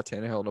about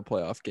Tannehill in a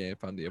playoff game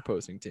if I'm the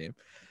opposing team.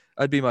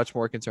 I'd be much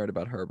more concerned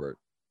about Herbert.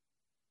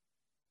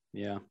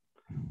 Yeah.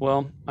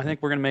 Well, I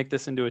think we're gonna make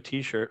this into a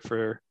T-shirt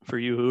for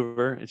you,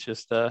 Hoover. It's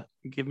just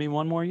give me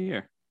one more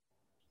year.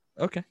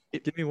 Okay.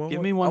 Give me one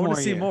more. I want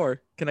to see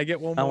more. Can I get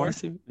one more? I want to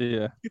see.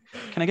 Yeah.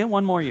 Can I get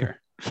one more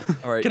year?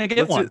 All right. Can I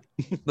get one?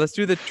 Let's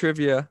do the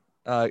trivia.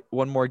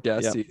 One more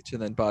guess each,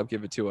 and then Bob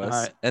give it to us.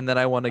 Right. And then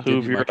I want to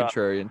give you my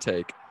contrarian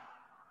take.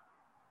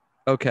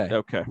 Okay.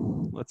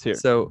 Let's hear it.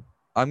 So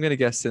I'm going to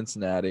guess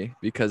Cincinnati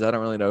because I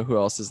don't really know who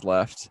else is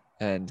left.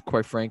 And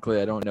quite frankly,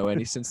 I don't know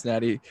any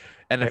Cincinnati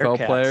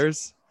NFL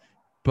players.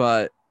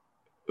 But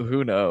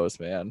who knows,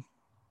 man?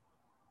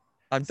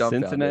 I'm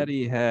dumbfounded.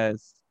 Cincinnati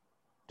has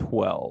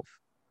 12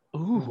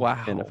 wow.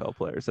 NFL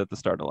players at the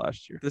start of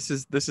last year. This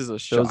is a So it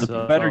shot. was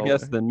a better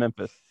guess than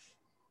Memphis.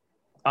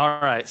 All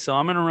right, so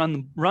I'm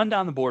gonna run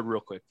down the board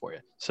real quick for you.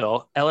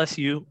 So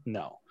LSU,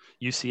 no.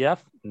 UCF,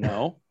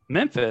 no.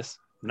 Memphis,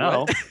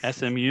 no.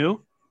 SMU,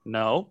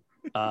 no.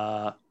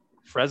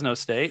 Fresno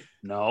State,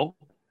 no.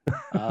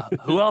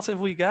 Who else have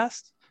we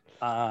guessed?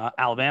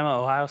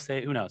 Alabama, Ohio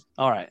State, who knows?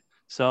 All right,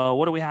 so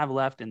what do we have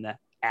left in the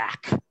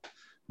ACC?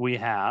 We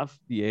have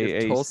The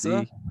have AAC.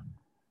 Tulsa,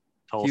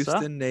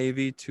 Houston,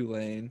 Navy,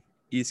 Tulane,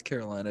 East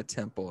Carolina,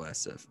 Temple,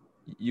 SF,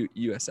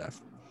 USF.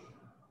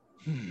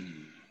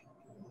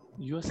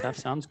 USF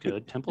sounds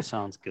good. Temple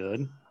sounds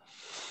good.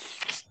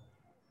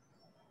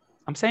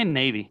 I'm saying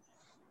Navy.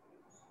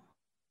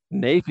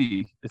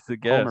 Navy is the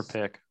guess. Homer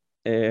pick.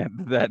 And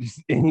that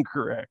is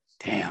incorrect.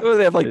 Damn. Oh,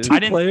 they have like two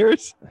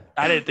players.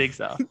 I didn't think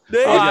so.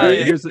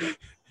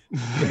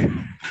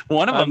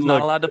 One of them's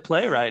not allowed to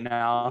play right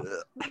now.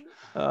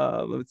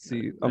 Let's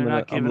see. I'm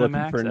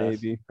looking for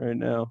Navy right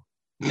now.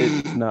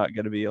 It's not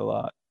going to be a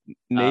lot.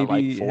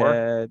 Navy like 4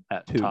 had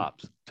at two.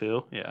 tops.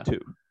 2, yeah. 2.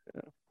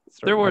 Yeah.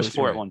 There was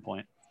 4 at one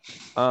point.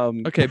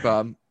 Okay,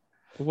 Bob.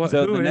 Who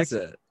is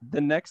it?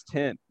 The next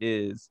hint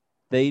is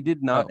they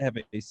did not have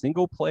a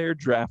single player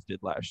drafted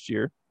last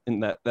year,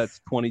 and that's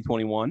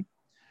 2021.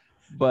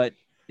 But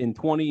in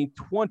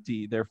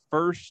 2020, their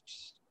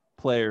first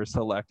player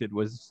selected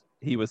was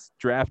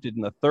drafted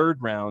in the 3rd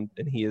round,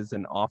 and he is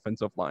an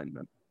offensive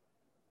lineman.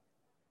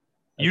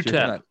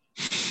 UTEP.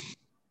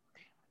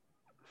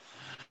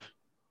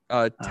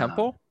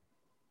 Temple?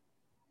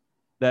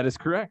 That is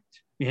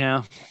correct.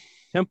 Yeah.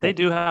 Temple. They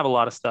do have a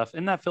lot of stuff.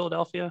 Isn't that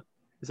Philadelphia?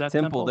 Is that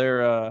Temple?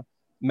 Their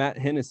Matt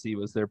Hennessy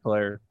was their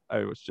player I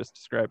was just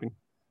describing.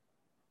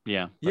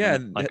 Yeah. Yeah,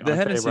 like, the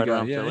Hennessy right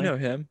guy. Yeah, Philly? I know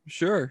him.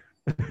 Sure.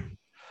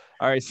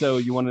 All right, so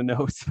you want to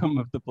know some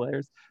of the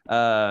players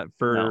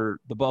for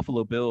the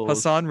Buffalo Bills?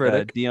 Hassan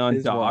Reddick,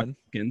 Deion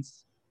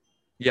Dawkins.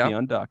 Yeah,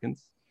 Deion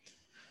Dawkins.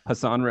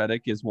 Hassan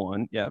Reddick is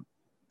one. Yeah.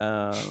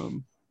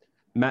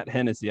 Matt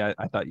Hennessy. I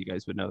thought you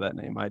guys would know that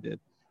name. I did.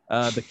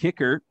 The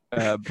kicker,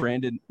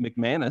 Brandon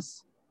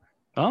McManus.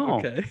 Oh,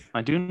 okay.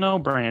 I do know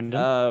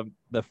Brandon.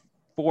 The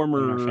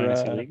former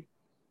fantasy league.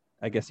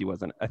 I guess he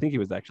wasn't. I think he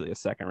was actually a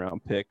 2nd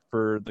round pick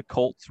for the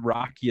Colts.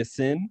 Rock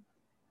Ya-Sin.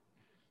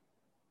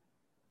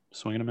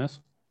 Swing and a miss.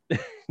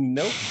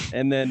 Nope.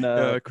 And then he's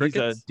a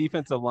Crickets?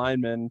 defensive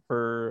lineman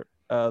for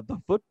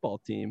the football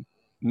team.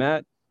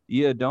 Matt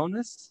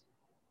Ioannidis.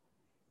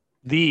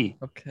 The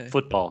Okay.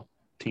 football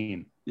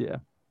team. Yeah.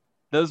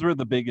 Those were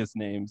the biggest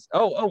names.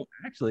 Oh,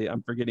 actually,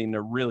 I'm forgetting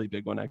a really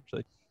big one,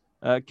 actually.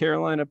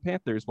 Carolina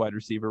Panthers wide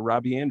receiver,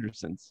 Robbie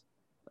Anderson's.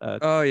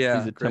 Oh, yeah.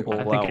 He's a great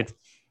Temple. one. I think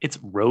it's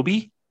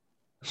Roby.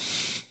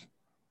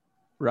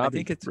 Robbie. I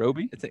think it's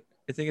Roby. I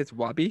think it's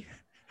Wabi.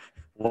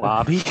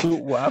 Wobby.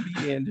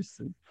 Wabi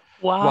Anderson.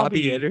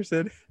 Wabi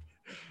Anderson.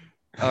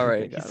 All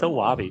right. He's so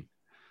wobby.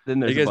 Then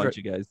there's You a guys bunch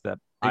of guys that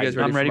You guys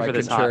I'm ready ready for my for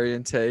this hot.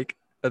 contrarian take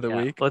of the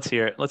Yeah, week? let's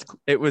hear it. Let's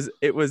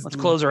Let's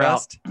close her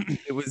out.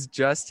 It was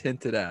just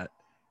hinted at.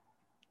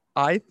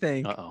 I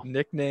think Uh-oh.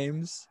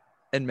 nicknames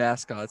and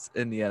mascots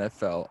in the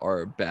NFL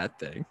are a bad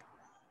thing.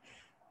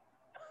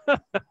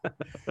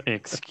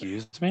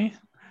 Excuse me.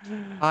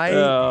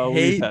 I we've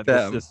hate had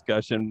them. this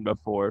discussion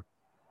before.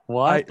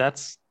 What?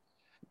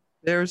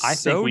 They're I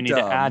so think we need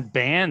dumb. to add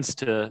bands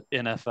to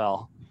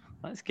NFL.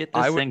 Let's get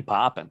this I would- thing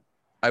popping.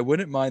 I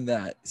wouldn't mind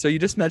that. So you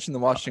just mentioned the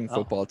Washington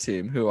football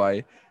team, who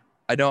I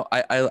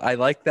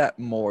like that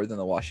more than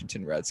the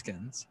Washington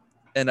Redskins,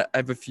 and I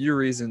have a few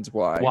reasons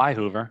why. Why,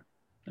 Hoover?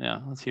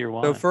 Yeah, let's hear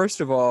why. So first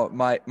of all,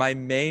 my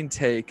main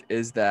take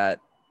is that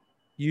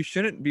you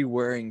shouldn't be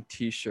wearing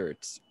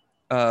T-shirts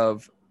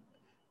of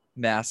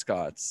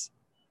mascots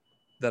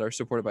that are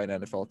supported by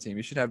an NFL team.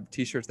 You should have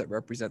T-shirts that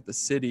represent the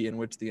city in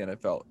which the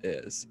NFL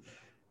is.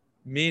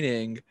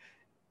 Meaning,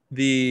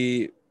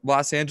 the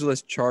Los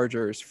Angeles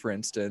Chargers, for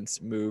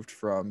instance, moved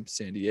from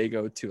San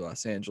Diego to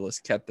Los Angeles,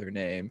 kept their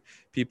name.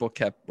 People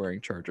kept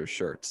wearing Chargers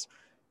shirts.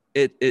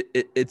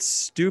 It's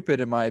stupid,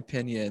 in my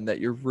opinion, that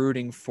you're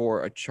rooting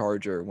for a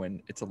Charger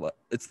when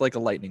it's like a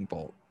lightning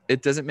bolt.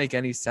 It doesn't make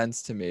any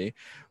sense to me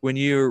when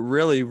you're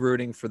really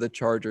rooting for the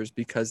Chargers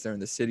because they're in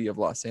the city of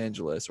Los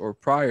Angeles, or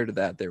prior to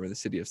that, they were in the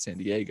city of San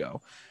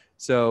Diego.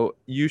 So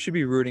you should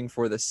be rooting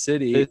for the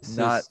city,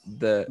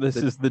 This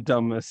is the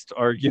dumbest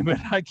argument.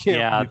 I can't.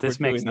 Yeah, believe this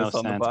we're makes doing no this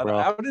on the sense, pod. bro.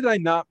 How did I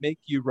not make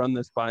you run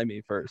this by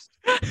me first?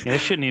 Yeah, they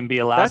shouldn't even be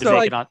allowed That's to make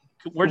like- it on.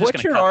 We're just what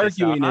gonna you're cut this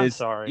out. arguing I'm is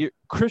sorry.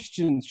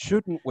 Christians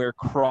shouldn't wear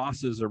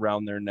crosses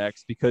around their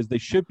necks because they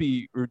should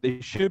be trying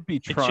It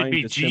should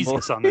be to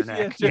Jesus on their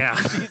neck. Yeah, it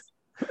should be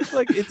Jesus.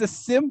 Like it's a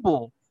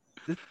symbol.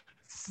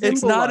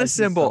 It's not a symbolizes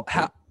symbol.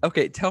 something.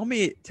 Okay, tell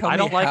me I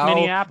don't like how,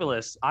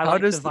 Minneapolis. I how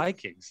like does the the-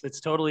 Vikings.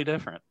 It's totally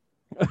different.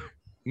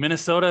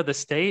 Minnesota, the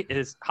state,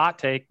 is hot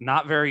take,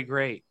 not very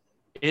great.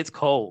 It's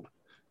cold.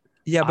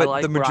 Yeah, I but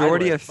like the where I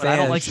majority live, of but I don't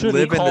fans like- Shouldn't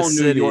live in call the New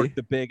city. York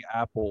the Big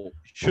Apple.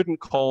 Shouldn't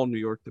call New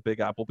York the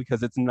Big Apple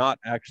because it's not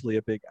actually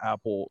a Big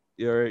Apple.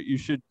 You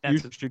should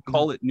That's-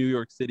 call it New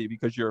York City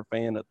because you're a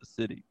fan of the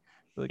city.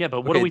 Yeah,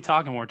 but what are we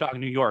talking? We're talking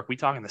New York. We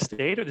talking the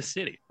state or the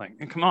city? Like,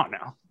 come on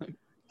now.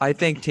 I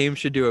think teams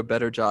should do a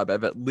better job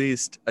of at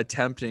least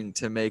attempting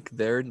to make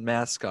their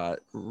mascot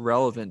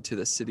relevant to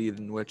the city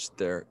in which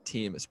their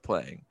team is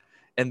playing.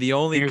 And the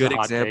only good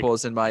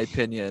examples, in my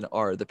opinion,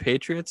 are the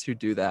Patriots who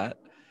do that.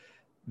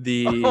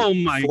 The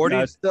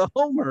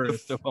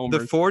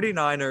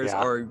 49ers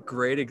are a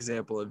great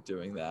example of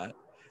doing that.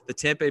 The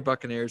Tampa Bay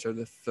Buccaneers are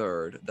the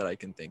third that I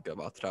can think of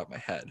off the top of my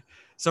head.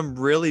 Some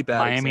really bad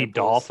Miami examples.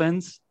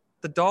 Dolphins.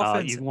 The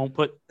Dolphins. You won't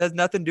put. Has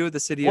nothing to do with the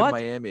city of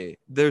Miami.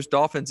 There's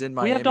dolphins in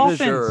Miami. We have dolphins.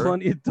 Sure.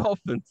 Plenty of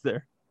dolphins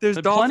there. There's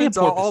dolphins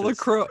all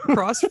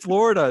across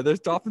Florida. There's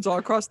dolphins all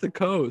across the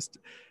coast.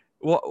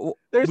 Well,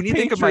 when you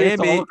think of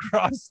Miami, all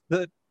across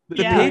the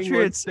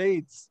Patriots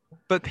states.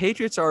 But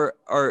Patriots are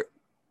a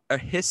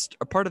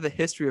part of the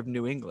history of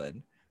New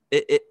England.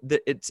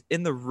 It's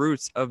in the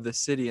roots of the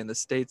city and the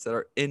states that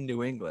are in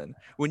New England.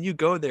 When you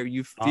go there,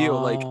 you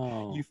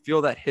feel you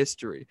feel that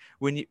history.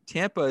 When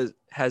Tampa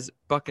has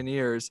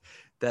Buccaneers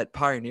that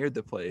pioneered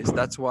the place,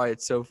 that's why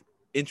it's so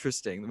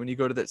interesting. When you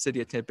go to that city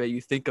of Tampa Bay, you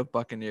think of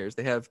Buccaneers.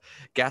 They have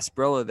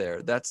Gasparilla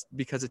there. That's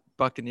because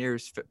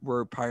Buccaneers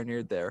were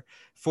pioneered there.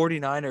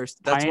 49ers,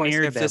 that's why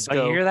San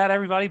Francisco. You hear that,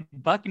 everybody?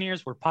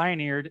 Buccaneers were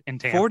pioneered in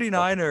Tampa.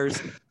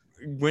 49ers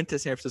went to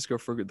San Francisco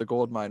for the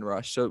gold mine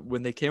rush. So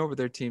when they came up with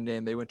their team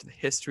name, they went to the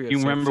history of San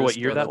Francisco. You remember what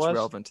year that was?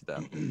 Relevant to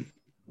them.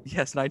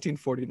 Yes,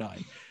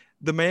 1949.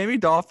 The Miami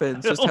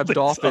Dolphins just have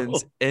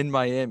dolphins in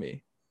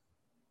Miami.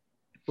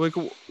 Like,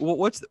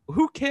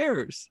 who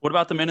cares? What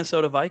about the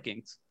Minnesota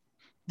Vikings?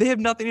 They have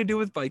nothing to do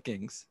with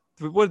Vikings.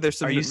 What? There's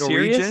some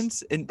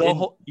Norwegians.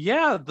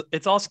 Yeah,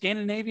 it's all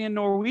Scandinavian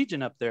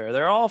Norwegian up there.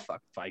 They're all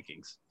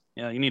Vikings.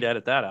 Yeah, you need to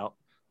edit that out.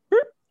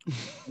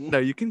 No,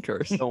 you can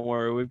curse. Don't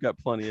worry, we've got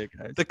plenty of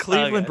guys. The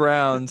Cleveland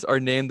Browns are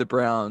named the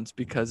Browns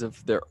because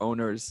of their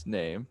owner's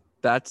name.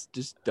 That's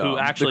just dumb. Who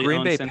actually the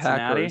Green Bay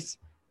Cincinnati? Packers.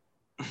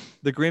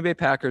 The Green Bay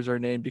Packers are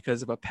named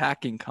because of a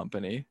packing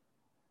company.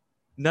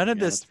 None of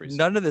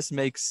this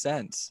makes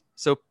sense.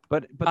 So,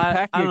 but the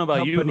packing I don't know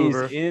about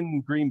company's you,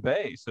 in Green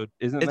Bay, so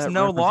isn't it's that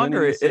no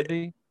longer the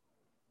city?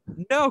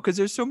 No, because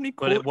there's so many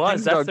cool things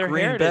that's about their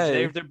Green heritage.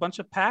 Bay. They're a bunch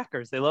of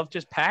Packers. They love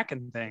just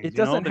packing things. It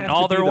doesn't have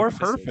all to their be the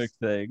orifices. perfect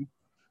thing.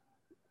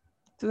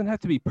 It doesn't have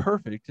to be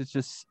perfect. It's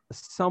just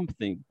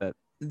something that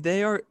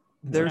they're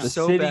the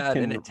so city bad,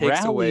 can and it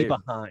takes rally away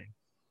behind.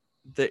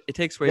 It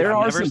takes away. There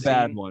from are some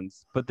bad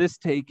ones, but this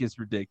take is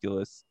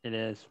ridiculous. It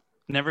is.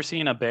 Never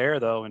seen a bear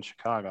though in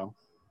Chicago.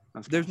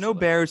 There's no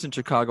bears in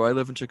Chicago. I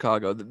live in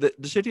Chicago. The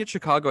city of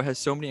Chicago has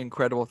so many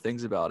incredible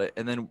things about it,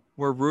 and then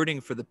we're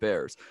rooting for the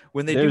Bears.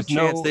 When they do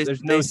chants,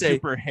 they say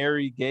super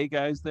hairy gay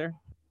guys there.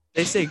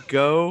 They say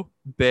 "Go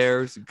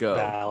Bears, go!"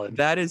 Valid.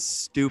 That is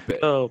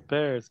stupid. Go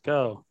Bears,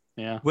 go!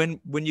 Yeah. When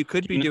you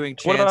could be doing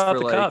chants what about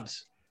for the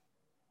Cubs?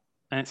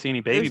 I didn't see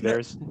any baby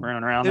bears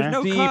running around there. There's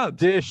no deep Cubs.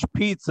 dish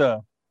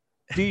pizza.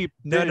 Deep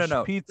dish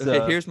pizza.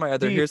 Okay, here's my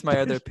other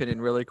opinion,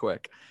 really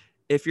quick.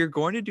 If you're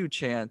going to do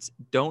chants,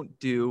 don't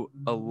do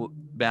a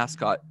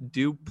mascot.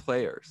 Do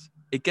players.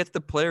 It gets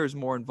the players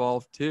more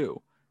involved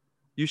too.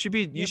 You should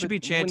be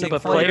chanting the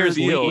players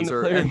leave,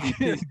 or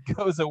MVP.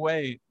 goes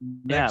away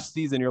next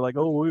season. You're like,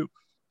 oh,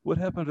 what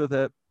happened to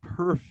that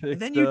perfect?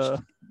 Then you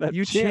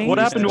change. What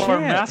happened to our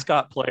chant.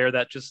 mascot player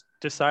that just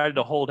decided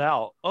to hold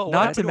out? Oh,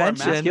 not to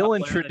mention skill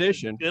and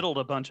tradition. Diddled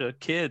a bunch of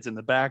kids in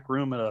the back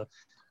room at a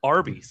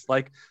Arby's.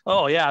 Like,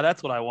 oh yeah,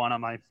 that's what I want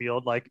on my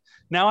field. Like,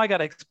 now I got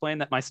to explain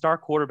that my star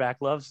quarterback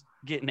loves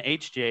getting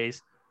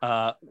HJs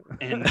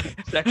and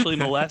sexually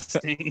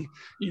molesting,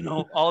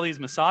 all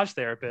these massage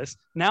therapists.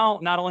 Now,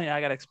 not only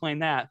I got to explain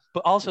that,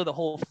 but also the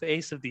whole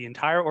face of the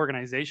entire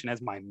organization as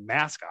my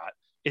mascot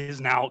is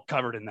now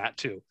covered in that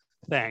too.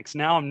 Thanks.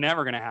 Now I'm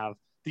never going to have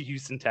the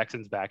Houston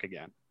Texans back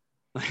again.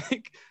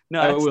 Like,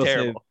 no, it's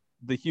terrible.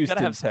 The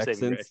Houston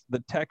Texans,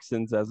 the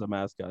Texans as a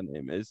mascot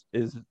name is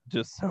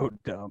just so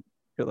dumb.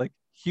 You're like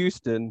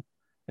Houston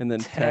and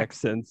then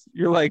Texans.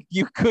 You're like,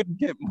 you couldn't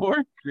get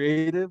more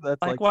creative.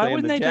 That's like why saying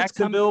wouldn't the they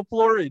Jacksonville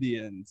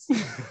Floridians.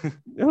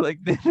 You're like,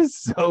 this is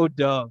so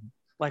dumb.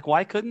 Like,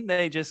 why couldn't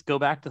they just go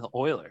back to the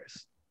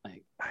Oilers?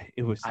 Like,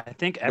 it was. I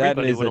think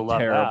everybody would have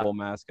loved that. That is a terrible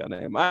mascot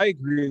name. I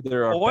agree.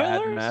 There are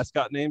bad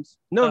mascot names.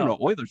 No,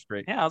 Oilers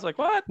great. Yeah, I was like,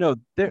 what? No,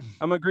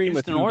 I'm agreeing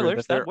with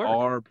Oilers, that there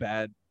are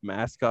bad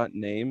mascot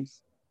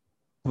names,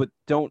 but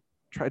don't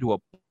try to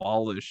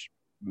abolish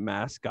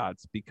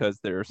mascots because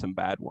there are some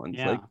bad ones.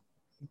 Yeah.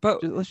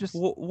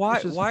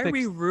 Why are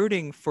we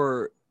rooting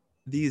for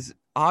these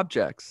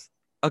objects?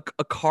 A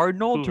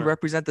cardinal to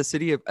represent the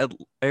city of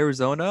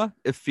Arizona,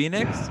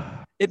 Phoenix?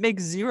 It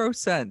makes zero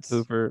sense.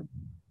 Hoover.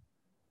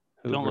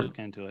 Don't look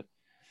into it.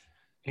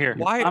 Here,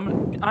 why?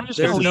 I'm just.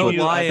 There's no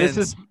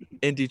Lions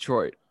in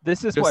Detroit.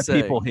 This is why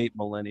people hate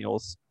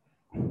millennials.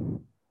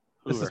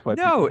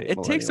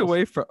 It takes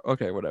away from.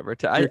 Okay, whatever.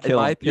 In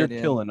my opinion,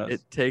 you're killing us.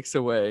 It takes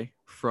away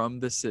from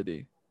the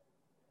city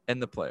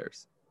and the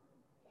players.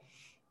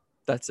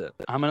 That's it.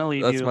 I'm gonna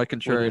leave you my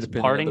contrarian with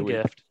opinion parting of the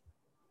week. gift,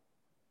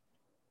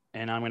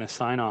 and I'm gonna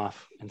sign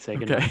off and say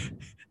goodnight. Okay.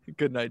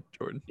 Good night,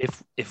 Jordan.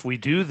 If we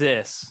do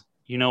this,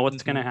 you know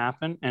what's going to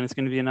happen? And it's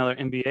going to be another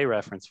NBA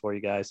reference for you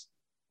guys.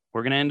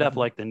 We're going to end up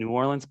like the New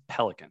Orleans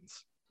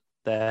Pelicans.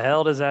 The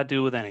hell does that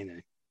do with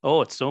anything?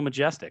 Oh, it's so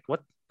majestic.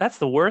 What? That's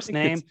the worst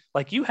name.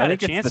 Like you had a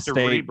chance to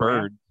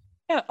rebrand.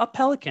 Yeah, a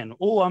pelican.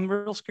 Oh, I'm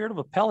real scared of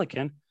a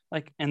pelican.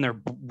 Like, and they're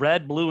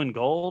red, blue, and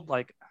gold.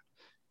 Like,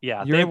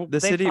 yeah. The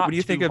city. When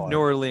you think of New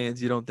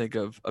Orleans, you don't think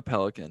of a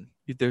pelican.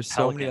 There's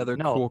so many other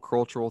cool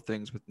cultural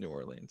things with New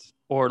Orleans.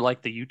 Or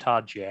like the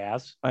Utah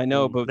Jazz. I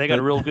know, but they got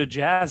a real good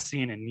jazz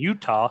scene in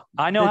Utah.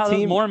 I know how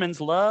the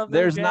Mormons love.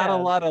 There's not a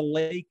lot of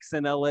lakes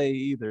in LA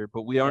either,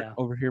 but we aren't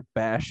over here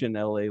bashing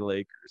LA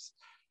Lakers.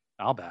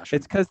 I'll bash.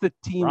 It's because the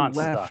team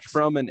left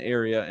from an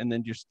area and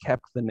then just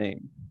kept the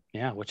name.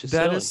 Yeah, which is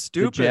silly. Is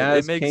stupid.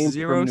 It makes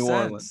zero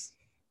sense.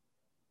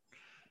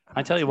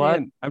 I tell you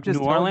what, I'm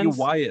just telling you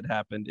why it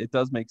happened. It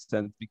does make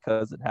sense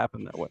because it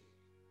happened that way.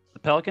 The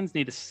Pelicans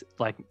need to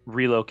like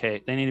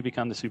relocate. They need to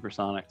become the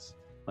Supersonics.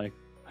 Like,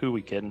 who are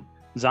we kidding?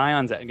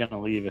 Zion's going to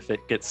leave if it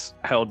gets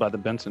held by the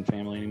Benson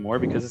family anymore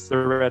because it's the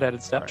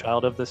redheaded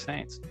stepchild of the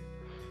Saints.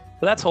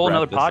 But that's a whole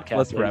nother podcast.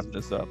 Let's wrap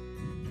this up.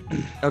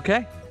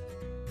 Okay.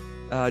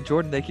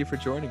 Jordan, thank you for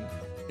joining.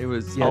 It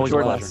was always a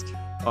pleasure.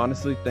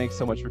 Honestly, thanks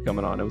so much for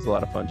coming on. It was a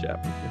lot of fun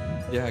chatting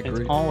with you. Yeah,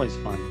 it's always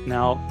fun.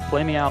 Now,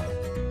 play me out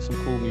some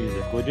cool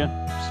music, would you?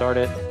 Start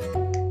it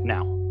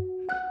now.